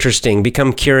more interesting,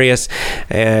 become curious,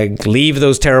 leave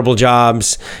those terrible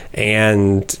jobs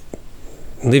and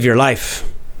live your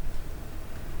life.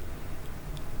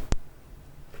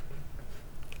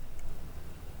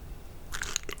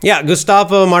 Yeah,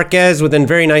 Gustavo Marquez with a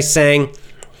very nice saying.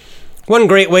 One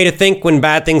great way to think when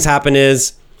bad things happen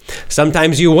is,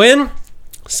 sometimes you win,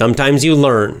 sometimes you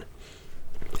learn.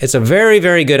 It's a very,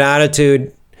 very good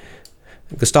attitude.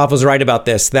 Gustavo's right about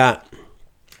this, that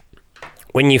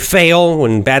when you fail,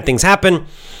 when bad things happen,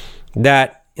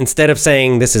 that instead of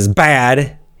saying this is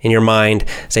bad in your mind,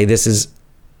 say this is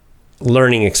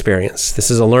learning experience.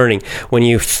 This is a learning. When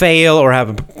you fail or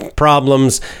have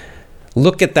problems,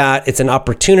 look at that. It's an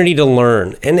opportunity to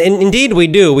learn. And indeed we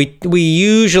do. We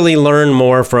usually learn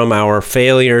more from our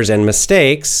failures and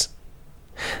mistakes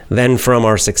than from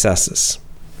our successes.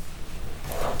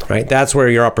 Right? That's where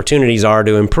your opportunities are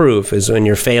to improve, is in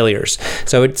your failures.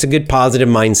 So it's a good positive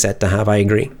mindset to have, I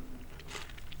agree.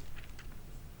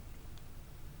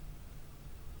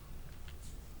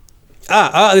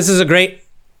 This is a great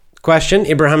question.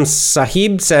 Ibrahim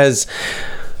Sahib says,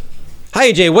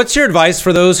 "Hi AJ, what's your advice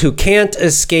for those who can't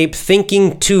escape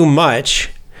thinking too much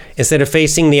instead of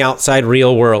facing the outside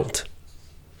real world?"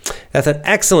 That's an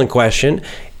excellent question.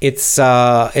 It's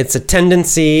a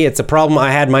tendency, it's a problem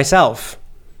I had myself,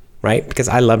 right? Because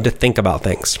I love to think about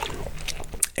things.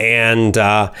 And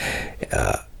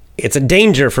it's a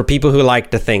danger for people who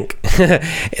like to think.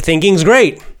 Thinking's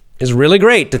great. It's really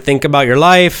great to think about your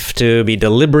life, to be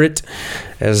deliberate,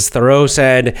 as Thoreau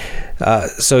said,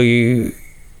 so you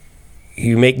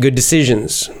make good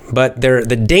decisions. But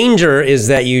the danger is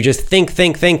that you just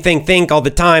think all the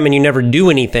time and you never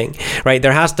do anything, right?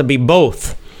 There has to be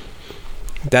both.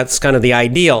 That's kind of the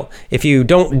ideal. If you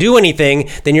don't do anything,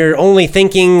 then you're only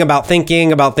thinking about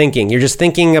thinking. You're just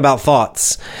thinking about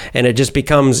thoughts, and it just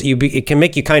becomes, it can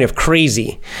make you kind of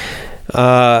crazy.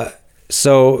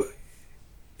 So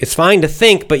it's fine to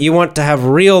think, but you want to have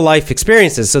real life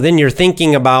experiences. So then you're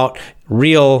thinking about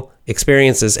real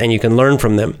experiences and you can learn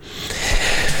from them.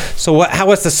 So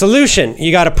what's the solution?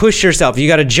 You got to push yourself. You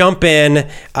got to jump in.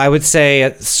 I would say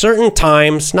at certain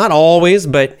times, not always,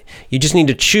 but you just need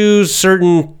to choose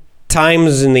certain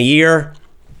times in the year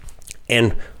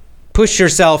and push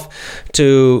yourself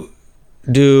to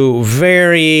do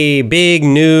very big,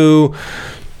 new,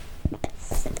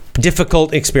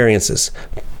 difficult experiences.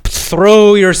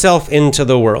 Throw yourself into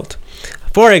the world.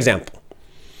 For example,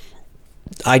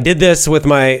 I did this with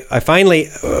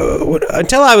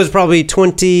until I was probably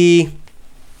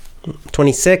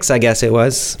 26, I guess it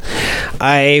was.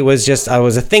 I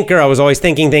was a thinker. I was always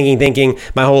thinking.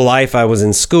 My whole life I was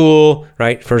in school,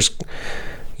 right? First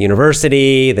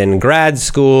university, then grad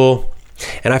school.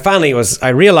 And I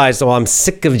realized, I'm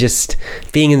sick of just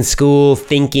being in school,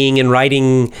 thinking and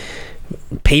writing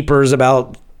papers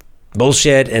about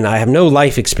bullshit, and I have no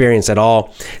life experience at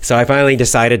all. So I finally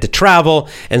decided to travel.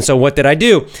 And so what did I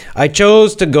do? I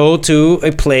chose to go to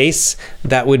a place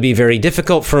that would be very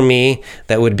difficult for me,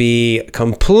 that would be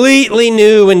completely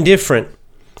new and different,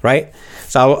 right?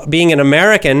 So being an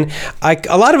American,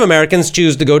 a lot of Americans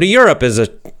choose to go to Europe as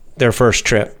their first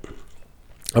trip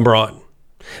abroad.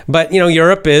 But,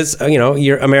 Europe is,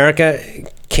 America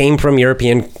came from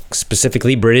European,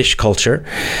 specifically British culture.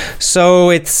 So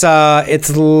it's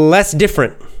less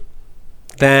different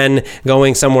than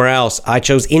going somewhere else. I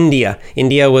chose India.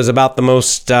 India was about the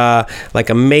most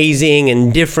amazing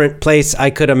and different place I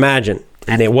could imagine.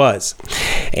 And it was.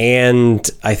 And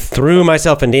I threw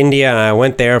myself into India, and I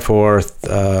went there for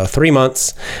 3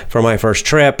 months for my first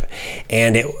trip.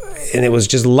 And it was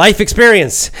just life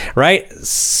experience, right?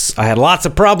 I had lots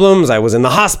of problems. I was in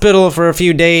the hospital for a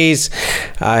few days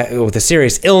with a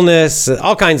serious illness.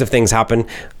 All kinds of things happened.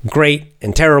 Great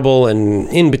and terrible and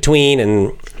in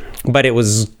between. But it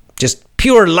was just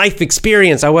pure life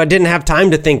experience. I didn't have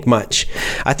time to think much.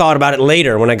 I thought about it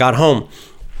later when I got home.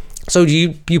 So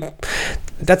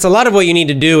that's a lot of what you need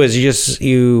to do, is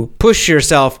you push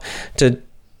yourself to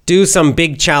do some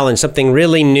big challenge, something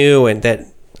really new, and that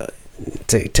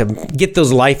to get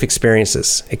those life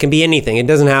experiences. It can be anything. It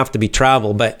doesn't have to be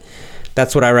travel, but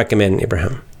that's what I recommend,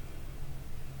 Ibrahim.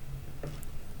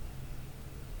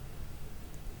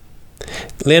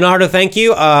 Leonardo, thank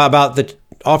you about the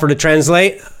offer to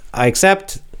translate. I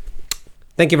accept.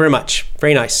 Thank you very much.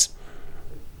 Very nice.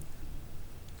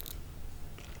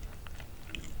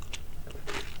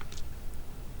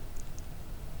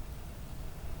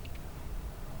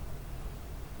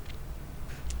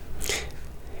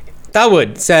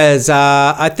 Dawood says,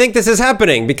 I think this is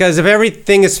happening because if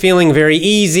everything is feeling very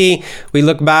easy, we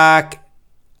look back,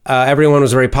 everyone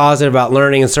was very positive about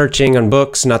learning and searching on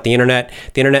books, not the internet.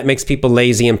 The internet makes people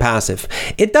lazy and passive.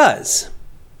 It does.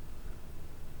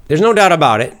 There's no doubt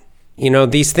about it.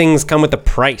 These things come with a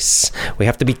price. We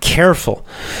have to be careful.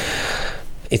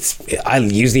 I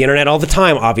use the internet all the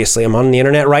time, obviously. I'm on the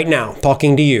internet right now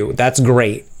talking to you. That's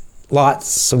great.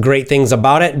 Lots of great things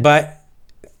about it, but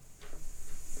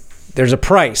there's a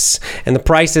price, and the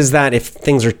price is that if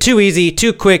things are too easy,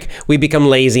 too quick, we become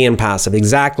lazy and passive.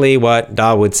 Exactly what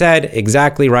Dawood said.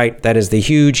 Exactly right. That is the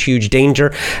huge, huge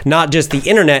danger. Not just the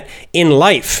internet, in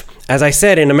life. As I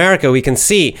said, in America, we can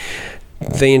see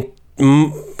the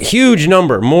huge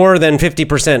number, more than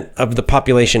 50% of the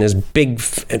population is big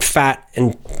and fat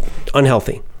and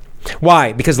unhealthy.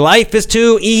 Why? Because life is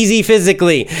too easy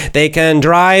physically. They can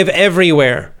drive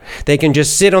everywhere. They can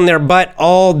just sit on their butt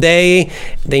all day.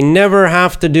 They never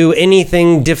have to do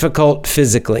anything difficult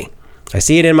physically. I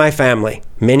see it in my family.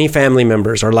 Many family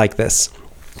members are like this,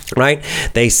 right?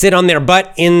 They sit on their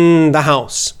butt in the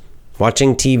house,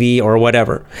 watching TV or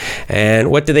whatever.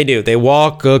 And what do? They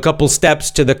walk a couple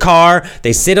steps to the car.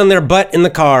 They sit on their butt in the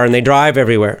car and they drive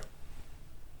everywhere.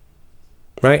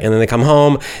 Right? And then they come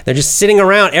home. They're just sitting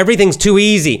around. Everything's too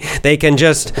easy. They can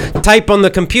just type on the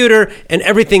computer and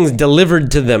everything's delivered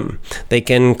to them. They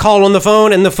can call on the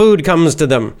phone and the food comes to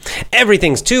them.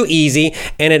 Everything's too easy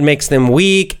and it makes them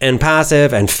weak and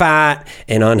passive and fat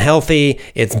and unhealthy.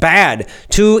 It's bad.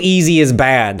 Too easy is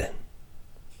bad.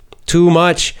 Too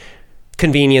much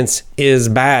convenience is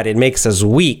bad. It makes us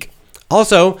weak.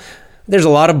 Also, there's a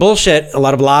lot of bullshit, a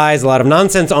lot of lies, a lot of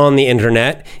nonsense on the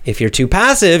internet. If you're too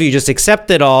passive, you just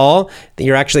accept it all,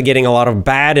 you're actually getting a lot of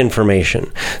bad information.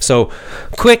 So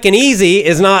quick and easy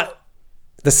is not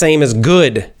the same as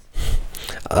good.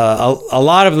 A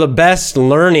lot of the best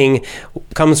learning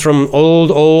comes from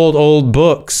old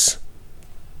books,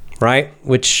 right?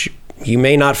 Which you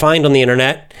may not find on the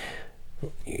internet.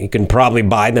 You can probably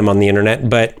buy them on the internet,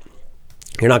 but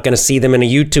you're not going to see them in a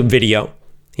YouTube video.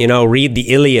 You know, read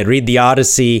the Iliad, read the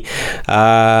Odyssey,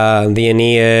 the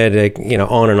Aeneid,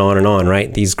 on and on and on,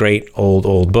 right? These great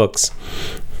old books.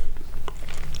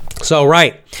 So,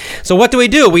 right. So what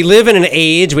do? We live in an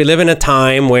age, we live in a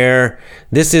time where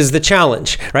this is the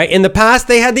challenge, right? In the past,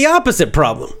 they had the opposite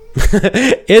problem.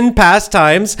 In past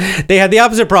times, they had the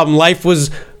opposite problem. Life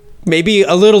was maybe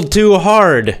a little too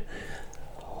hard.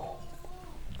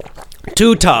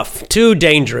 Too tough, too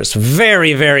dangerous,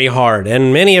 very, very hard.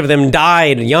 And many of them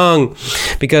died young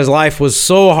because life was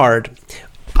so hard.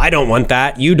 I don't want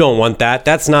that. You don't want that.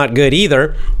 That's not good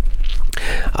either.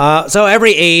 So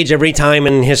every age, every time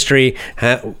in history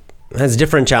has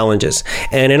different challenges.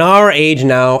 And in our age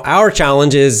now, our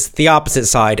challenge is the opposite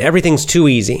side. Everything's too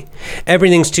easy.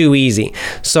 Everything's too easy.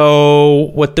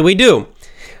 So what do?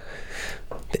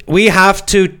 We have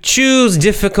to choose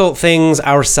difficult things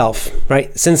ourselves,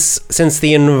 right? Since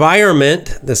the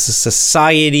environment, the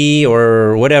society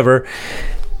or whatever,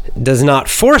 does not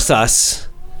force us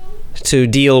to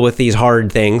deal with these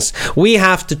hard things, we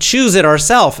have to choose it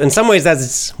ourselves. In some ways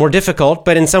that's more difficult,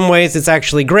 but in some ways it's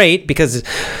actually great because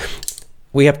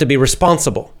we have to be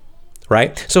responsible,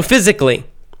 right? So physically,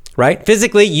 right?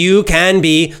 Physically, you can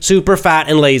be super fat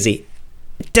and lazy.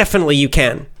 Definitely you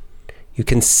can. You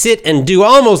can sit and do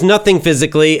almost nothing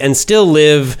physically and still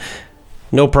live,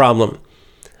 no problem.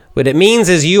 What it means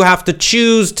is you have to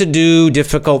choose to do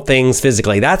difficult things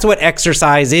physically. That's what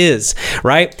exercise is,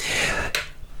 right?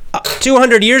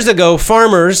 200 years ago,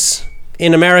 farmers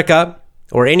in America,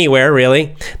 or anywhere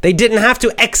really, they didn't have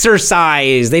to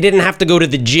exercise. They didn't have to go to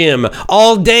the gym.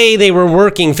 All day they were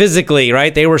working physically,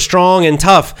 right? They were strong and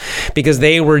tough because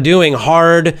they were doing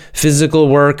hard physical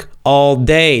work all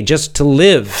day just to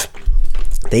live.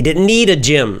 They didn't need a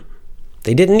gym.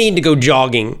 They didn't need to go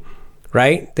jogging,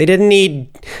 right? They didn't need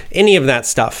any of that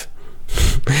stuff.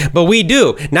 But we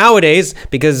do nowadays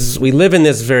because we live in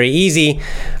this very easy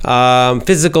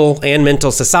physical and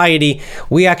mental society.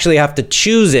 We actually have to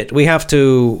choose it. We have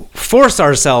to force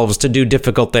ourselves to do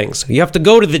difficult things. You have to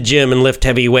go to the gym and lift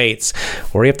heavy weights,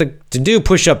 or you have to do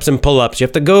push-ups and pull-ups. You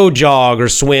have to go jog or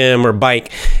swim or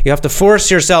bike. You have to force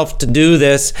yourself to do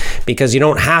this because you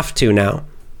don't have to now.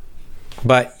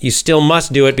 But you still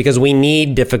must do it because we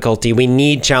need difficulty. We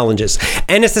need challenges.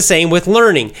 And it's the same with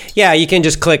learning. Yeah, you can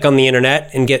just click on the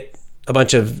internet and get a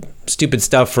bunch of stupid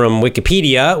stuff from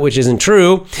Wikipedia, which isn't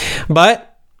true.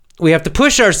 But we have to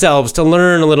push ourselves to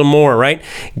learn a little more, right?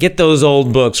 Get those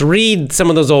old books. Read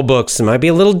some of those old books. It might be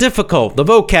a little difficult. The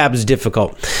vocab is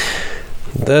difficult.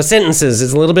 The sentences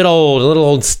is a little bit old, a little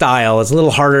old style. It's a little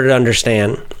harder to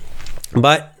understand.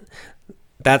 But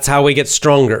that's how we get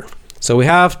stronger. So we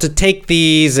have to take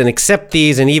these and accept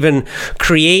these and even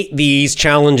create these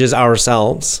challenges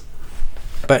ourselves.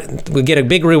 But we get a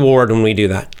big reward when we do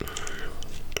that.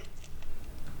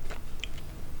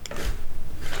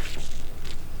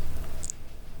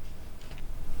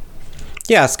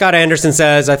 Yeah, Scott Anderson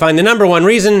says, I find the number one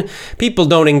reason people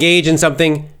don't engage in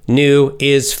something new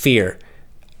is fear.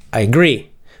 I agree.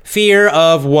 Fear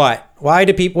of what?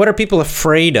 What are people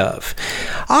afraid of?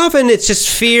 Often it's just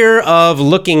fear of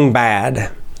looking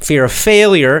bad, fear of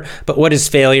failure. But what is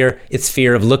failure? It's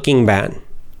fear of looking bad,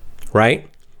 right?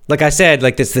 Like I said,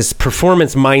 like this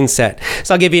performance mindset.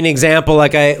 So I'll give you an example.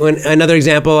 Another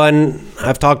example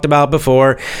I've talked about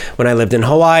before. When I lived in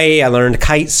Hawaii, I learned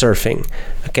kite surfing.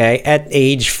 Okay, at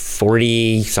age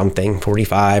 40 something,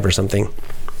 45 or something.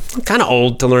 kind of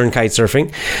old to learn kite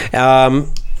surfing.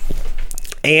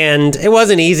 And it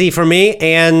wasn't easy for me.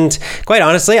 And quite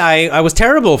honestly, I was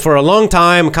terrible for a long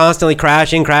time, constantly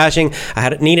crashing.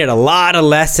 I needed a lot of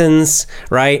lessons,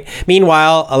 right?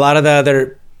 Meanwhile, a lot of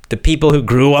the people who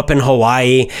grew up in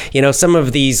Hawaii, some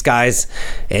of these guys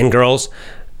and girls,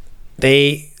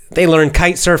 they learned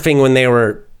kite surfing when they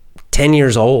were 10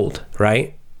 years old,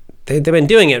 right? They've been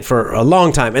doing it for a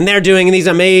long time, and they're doing these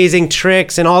amazing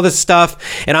tricks and all this stuff,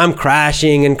 and I'm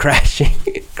crashing,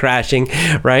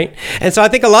 right? And so I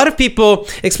think a lot of people,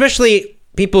 especially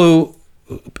people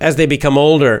who, as they become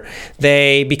older,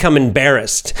 they become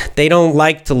embarrassed. They don't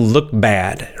like to look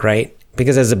bad, right?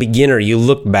 Because as a beginner, you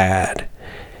look bad,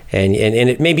 and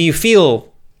maybe you feel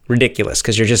ridiculous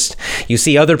because you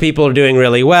see other people are doing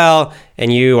really well,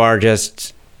 and you are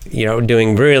just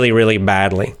doing really, really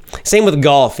badly. Same with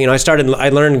golf. I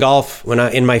learned golf when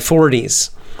in my 40s.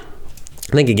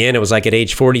 I think again, it was like at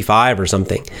age 45 or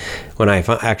something when I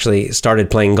actually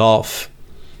started playing golf,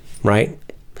 right?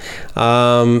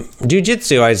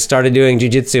 Jiu-jitsu, I started doing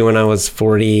jiu-jitsu when I was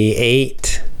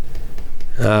 48.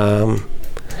 And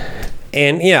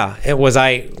yeah, was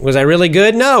I really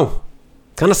good? No,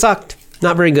 kind of sucked.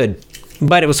 Not very good,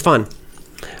 but it was fun.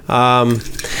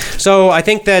 So I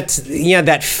think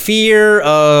that fear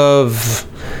of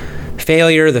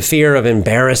failure, the fear of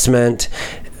embarrassment,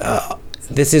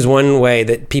 this is one way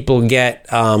that people get,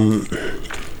 they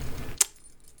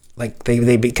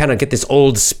kind of get this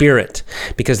old spirit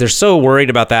because they're so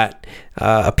worried about that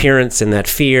appearance and that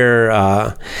fear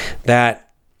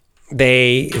that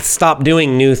they stop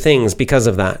doing new things because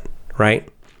of that, right?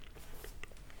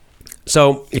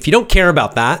 So if you don't care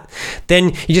about that,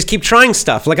 then you just keep trying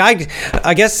stuff. Like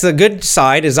I guess the good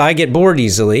side is I get bored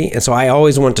easily, and so I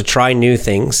always want to try new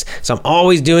things. So I'm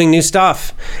always doing new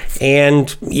stuff.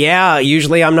 And yeah,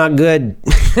 usually I'm not good.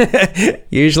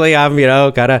 Usually I'm,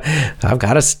 I've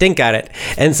got to stink at it.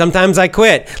 And sometimes I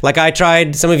quit. Like I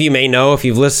tried, some of you may know if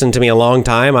you've listened to me a long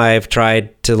time, I've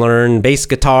tried to learn bass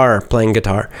guitar, playing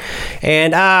guitar.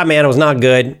 And man, it was not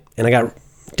good. And I don't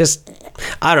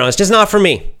know, it's just not for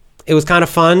me. It was kind of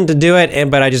fun to do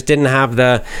it, but I just didn't have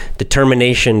the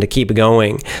determination to keep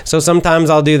going. So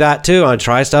sometimes I'll do that too. I'll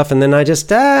try stuff and then I just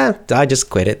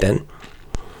quit it then.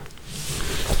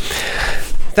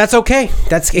 That's okay.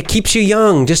 It keeps you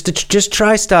young. Just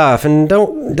try stuff, and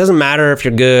it doesn't matter if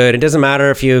you're good. It doesn't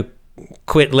matter if you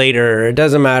quit later. It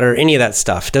doesn't matter any of that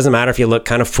stuff. It doesn't matter if you look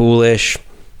kind of foolish.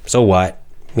 So what?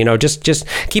 Just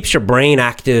keeps your brain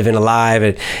active and alive.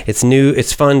 It's new.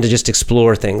 It's fun to just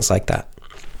explore things like that.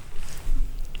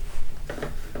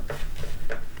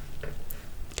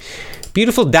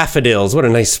 Beautiful Daffodils, what a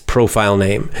nice profile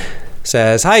name,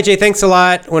 says, "Hi Jay, thanks a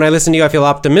lot. When I listen to you, I feel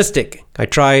optimistic. I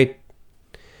try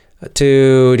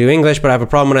to do English, but I have a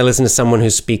problem when I listen to someone who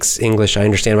speaks English. I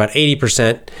understand about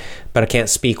 80%, but I can't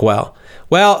speak well."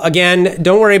 Well, again,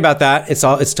 don't worry about that.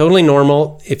 It's totally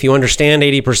normal. If you understand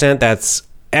 80%, that's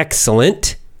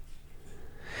excellent.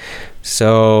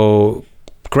 So,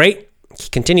 great.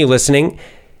 Continue listening.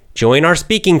 Join our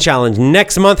speaking challenge.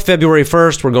 Next month, February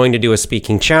 1st, we're going to do a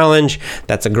speaking challenge.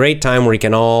 That's a great time where you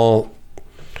can all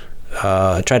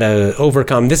try to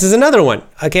overcome. This is another one.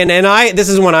 Again, this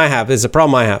is one I have. This is a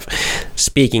problem I have.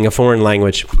 Speaking a foreign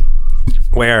language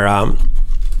where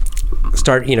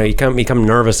you become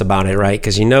nervous about it, right?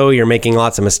 Because you're making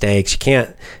lots of mistakes. You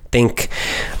can't think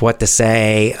what to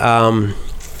say.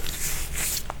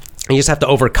 You just have to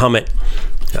overcome it.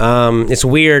 It's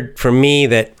weird for me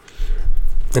that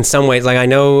in some ways, like I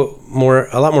know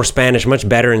a lot more Spanish, much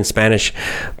better in Spanish,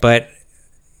 but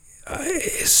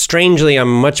strangely,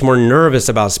 I'm much more nervous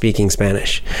about speaking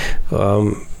Spanish.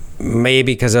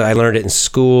 Maybe because I learned it in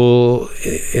school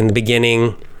in the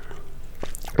beginning.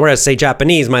 Whereas, say,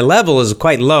 Japanese, my level is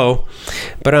quite low,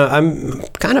 but I'm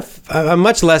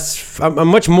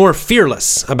much more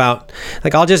fearless about,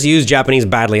 like, I'll just use Japanese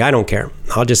badly. I don't care.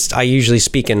 I usually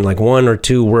speak in like one or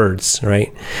two words,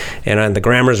 right? And the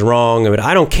grammar's wrong, but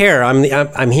I don't care.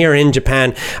 I'm here in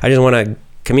Japan. I just want to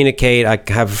communicate. I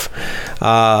have,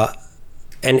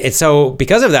 and it's so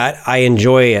because of that, I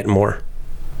enjoy it more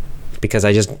because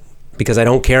I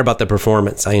don't care about the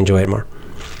performance. I enjoy it more.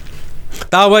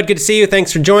 Dalwood, good to see you.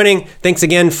 Thanks for joining. Thanks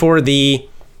again for the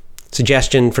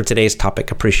suggestion for today's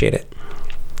topic. Appreciate it.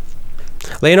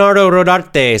 Leonardo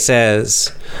Rodarte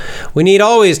says, "We need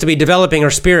always to be developing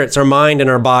our spirits, our mind, and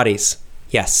our bodies."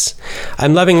 Yes.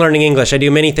 "I'm loving learning English. I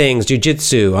do many things.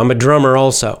 Jiu-jitsu. I'm a drummer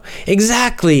also."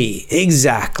 Exactly. It's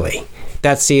great.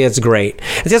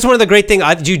 That's one of the great things.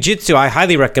 Jiu-jitsu, I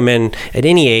highly recommend at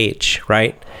any age,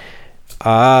 right?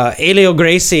 Helio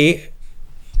Gracie,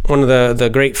 one of the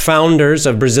great founders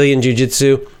of Brazilian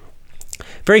Jiu-Jitsu,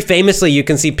 Very famously, you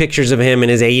can see pictures of him in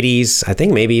his 80s, I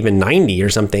think maybe even 90 or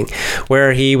something,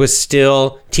 where he was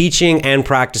still teaching and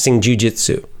practicing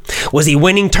jiu-jitsu. Was he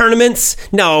winning tournaments?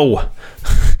 No.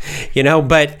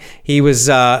 But he was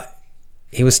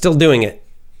still doing it.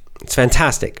 It's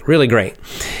fantastic, really great.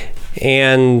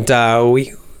 And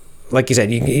like you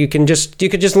said, you could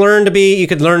just learn you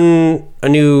could learn a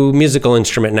new musical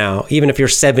instrument now, even if you're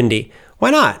 70. Why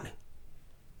not?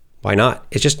 Why not?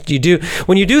 It's just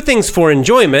when you do things for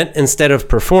enjoyment instead of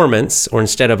performance or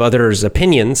instead of others'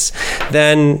 opinions,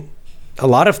 then a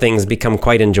lot of things become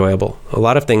quite enjoyable. A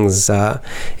lot of things,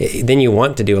 then you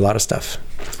want to do a lot of stuff.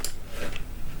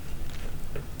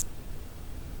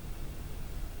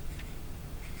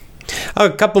 A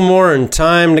couple more and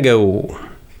time to go.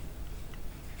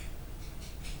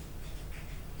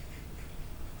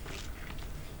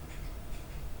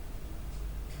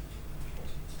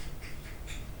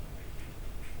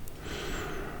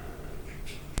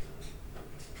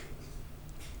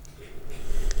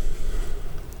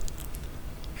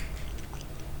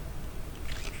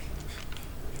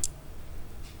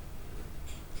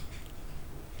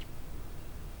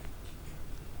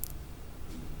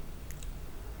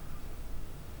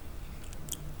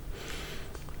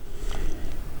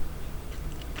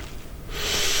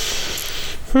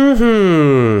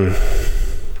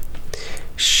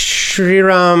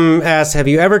 Shriram asks, have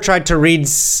you ever tried to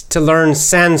learn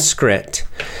Sanskrit?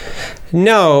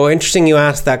 No. Interesting you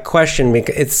asked that question,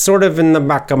 because it's sort of in the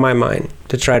back of my mind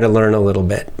to try to learn a little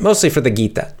bit, mostly for the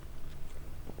Gita.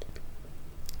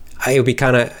 I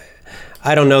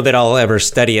don't know that I'll ever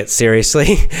study it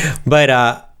seriously, but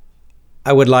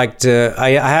I would like to.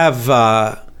 I have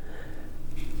a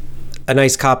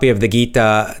nice copy of the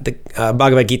Gita, the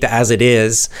Bhagavad Gita as it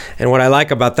is, and what I like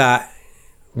about that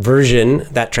version,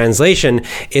 that translation,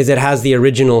 is it has the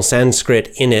original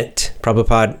Sanskrit in it.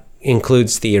 Prabhupada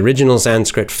includes the original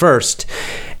Sanskrit first,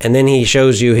 and then he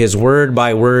shows you his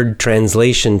word-by-word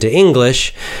translation to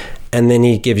English, and then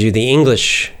he gives you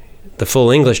the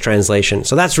full English translation.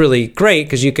 So that's really great,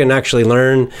 because you can actually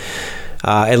learn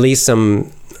at least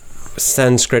some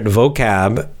Sanskrit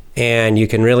vocab, and you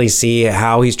can really see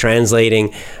how he's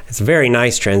translating. It's a very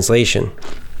nice translation.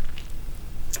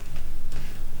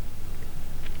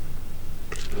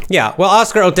 Yeah, well,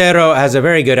 Oscar Otero has a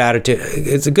very good attitude.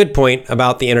 It's a good point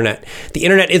about the internet. The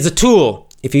internet is a tool.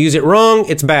 If you use it wrong,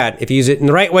 it's bad. If you use it in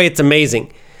the right way, it's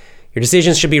amazing. Your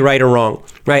decisions should be right or wrong,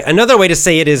 right? Another way to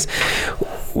say it is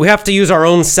we have to use our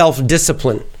own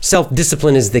self-discipline.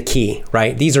 Self-discipline is the key,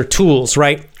 right? These are tools,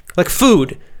 right? Like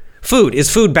food. Food.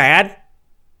 Is food bad?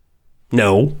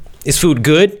 No. Is food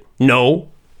good? No.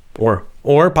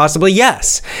 Or possibly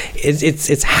yes.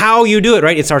 It's how you do it,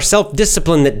 right? It's our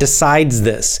self-discipline that decides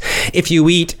this. If you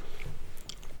eat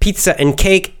pizza and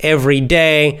cake every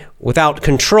day without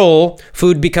control,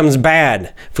 food becomes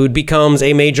bad. Food becomes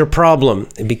a major problem.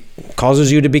 It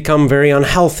causes you to become very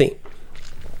unhealthy.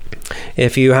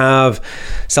 If you have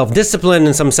self-discipline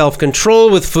and some self-control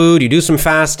with food, you do some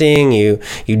fasting, you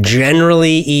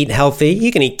generally eat healthy. You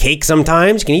can eat cake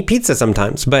sometimes, you can eat pizza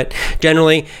sometimes, but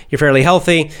generally you're fairly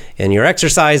healthy and you're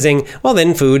exercising, well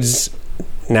then food's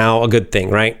now a good thing,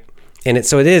 right? And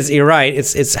you're right,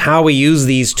 it's how we use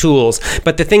these tools.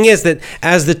 But the thing is that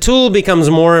as the tool becomes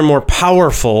more and more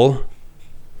powerful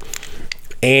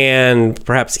and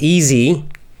perhaps easy,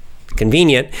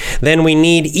 convenient, then we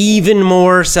need even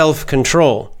more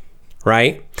self-control,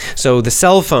 right? So the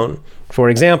cell phone, for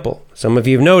example, some of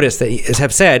you have noticed that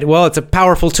have said, well, it's a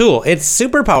powerful tool. It's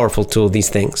super powerful tool, these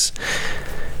things,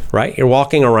 right? You're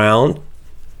walking around.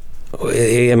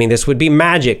 I mean, this would be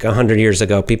magic 100 years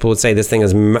ago. People would say this thing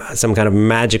is some kind of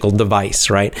magical device,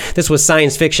 right? This was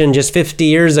science fiction just 50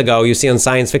 years ago. You see on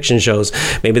science fiction shows,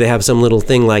 maybe they have some little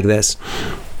thing like this.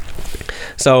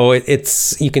 So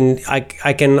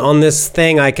I can on this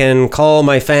thing, I can call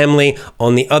my family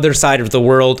on the other side of the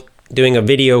world doing a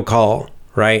video call,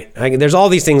 right? There's all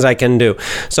these things I can do.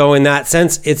 So in that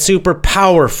sense, it's super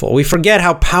powerful. We forget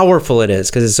how powerful it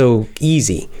is because it's so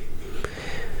easy.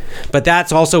 But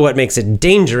that's also what makes it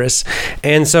dangerous.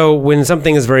 And so when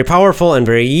something is very powerful and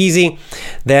very easy,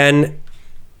 then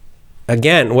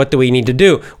again, what do we need to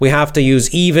do? We have to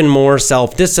use even more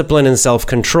self-discipline and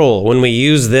self-control. When we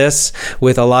use this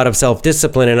with a lot of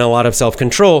self-discipline and a lot of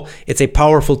self-control, it's a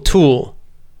powerful tool.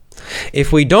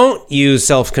 If we don't use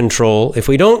self-control, if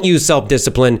we don't use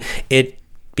self-discipline, it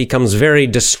becomes very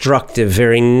destructive,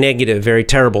 very negative, very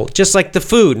terrible. Just like the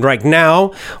food. Right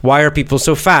now, why are people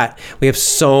so fat? We have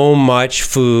so much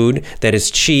food that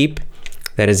is cheap,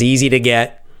 that is easy to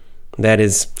get,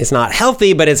 it's not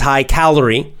healthy, but it's high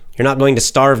calorie. You're not going to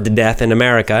starve to death in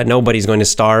America. Nobody's going to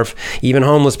starve. Even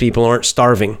homeless people aren't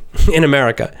starving in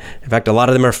America. In fact, a lot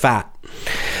of them are fat.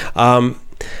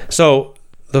 So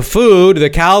the food, the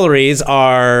calories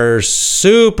are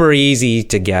super easy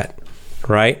to get,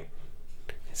 right?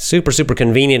 Super, super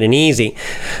convenient and easy.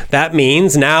 That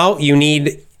means now you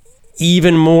need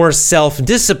even more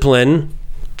self-discipline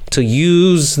to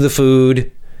use the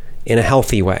food in a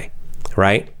healthy way,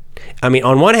 right? I mean,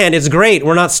 on one hand, it's great.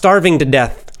 We're not starving to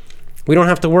death. We don't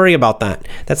have to worry about that.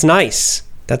 That's nice.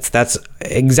 That's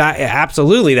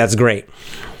absolutely, that's great.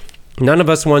 None of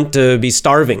us want to be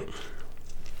starving,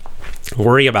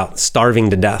 worry about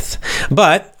starving to death.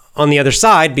 But on the other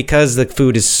side, because the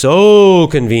food is so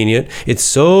convenient, it's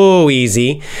so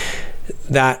easy,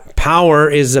 that power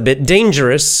is a bit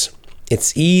dangerous.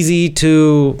 It's easy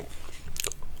to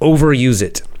overuse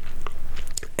it.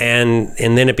 And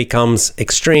then it becomes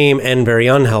extreme and very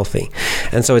unhealthy.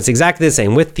 And so it's exactly the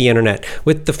same with the internet,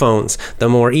 with the phones. The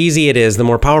more easy it is, the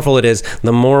more powerful it is,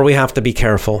 the more we have to be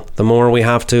careful, the more we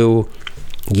have to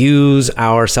use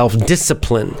our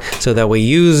self-discipline so that we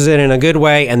use it in a good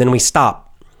way and then we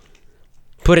stop.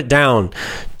 Put it down,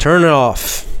 turn it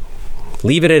off,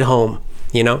 leave it at home,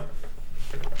 you know?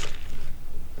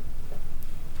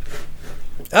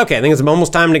 Okay, I think it's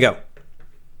almost time to go.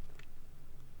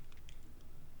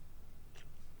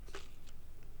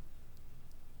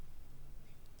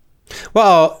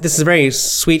 Well, this is a very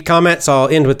sweet comment, so I'll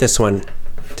end with this one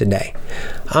today.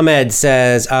 Ahmed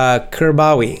says,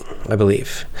 Kerbawi, I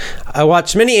believe. I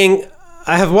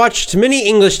have watched many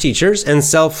English teachers and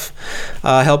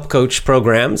self-help coach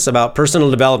programs about personal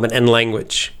development and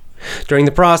language. During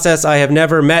the process, I have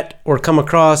never met or come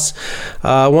across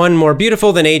one more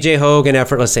beautiful than AJ Hogue and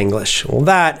Effortless English. Well,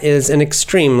 that is an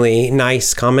extremely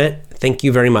nice comment. Thank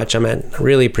you very much, Ahmed. I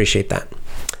really appreciate that.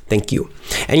 Thank you.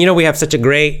 And you know, we have such a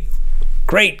great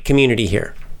community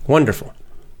here. Wonderful.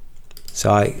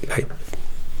 So I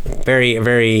very,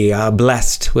 very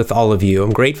blessed with all of you.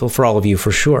 I'm grateful for all of you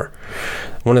for sure.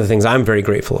 One of the things I'm very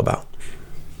grateful about.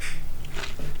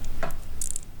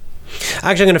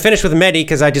 Actually, I'm going to finish with Mehdi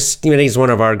because he's one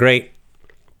of our great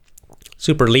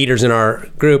super leaders in our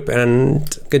group,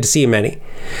 and good to see you, Mehdi.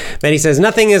 Mehdi says,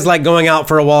 nothing is like going out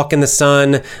for a walk in the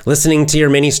sun, listening to your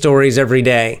mini stories every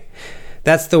day.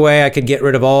 That's the way I could get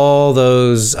rid of all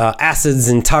those acids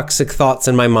and toxic thoughts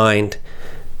in my mind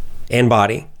and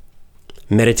body.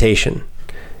 Meditation.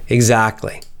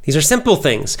 Exactly. These are simple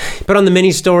things. You put on the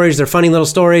mini stories. They're funny little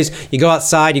stories. You go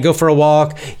outside, you go for a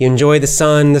walk, you enjoy the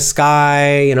sun, the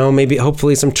sky, maybe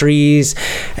hopefully some trees.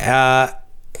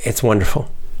 It's wonderful.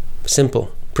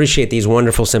 Simple. Appreciate these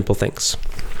wonderful, simple things.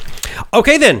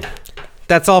 Okay, then.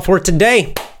 That's all for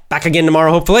today. Back again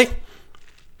tomorrow, hopefully.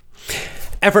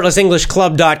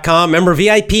 EffortlessEnglishClub.com. Remember,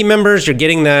 VIP members, you're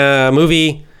getting the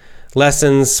movie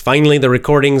lessons, finally the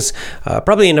recordings,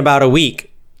 probably in about a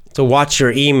week. So watch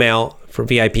your email for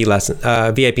VIP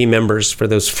members for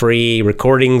those free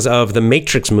recordings of the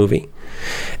Matrix movie.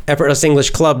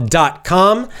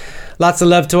 EffortlessEnglishClub.com. Lots of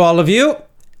love to all of you.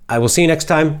 I will see you next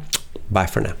time. Bye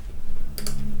for now.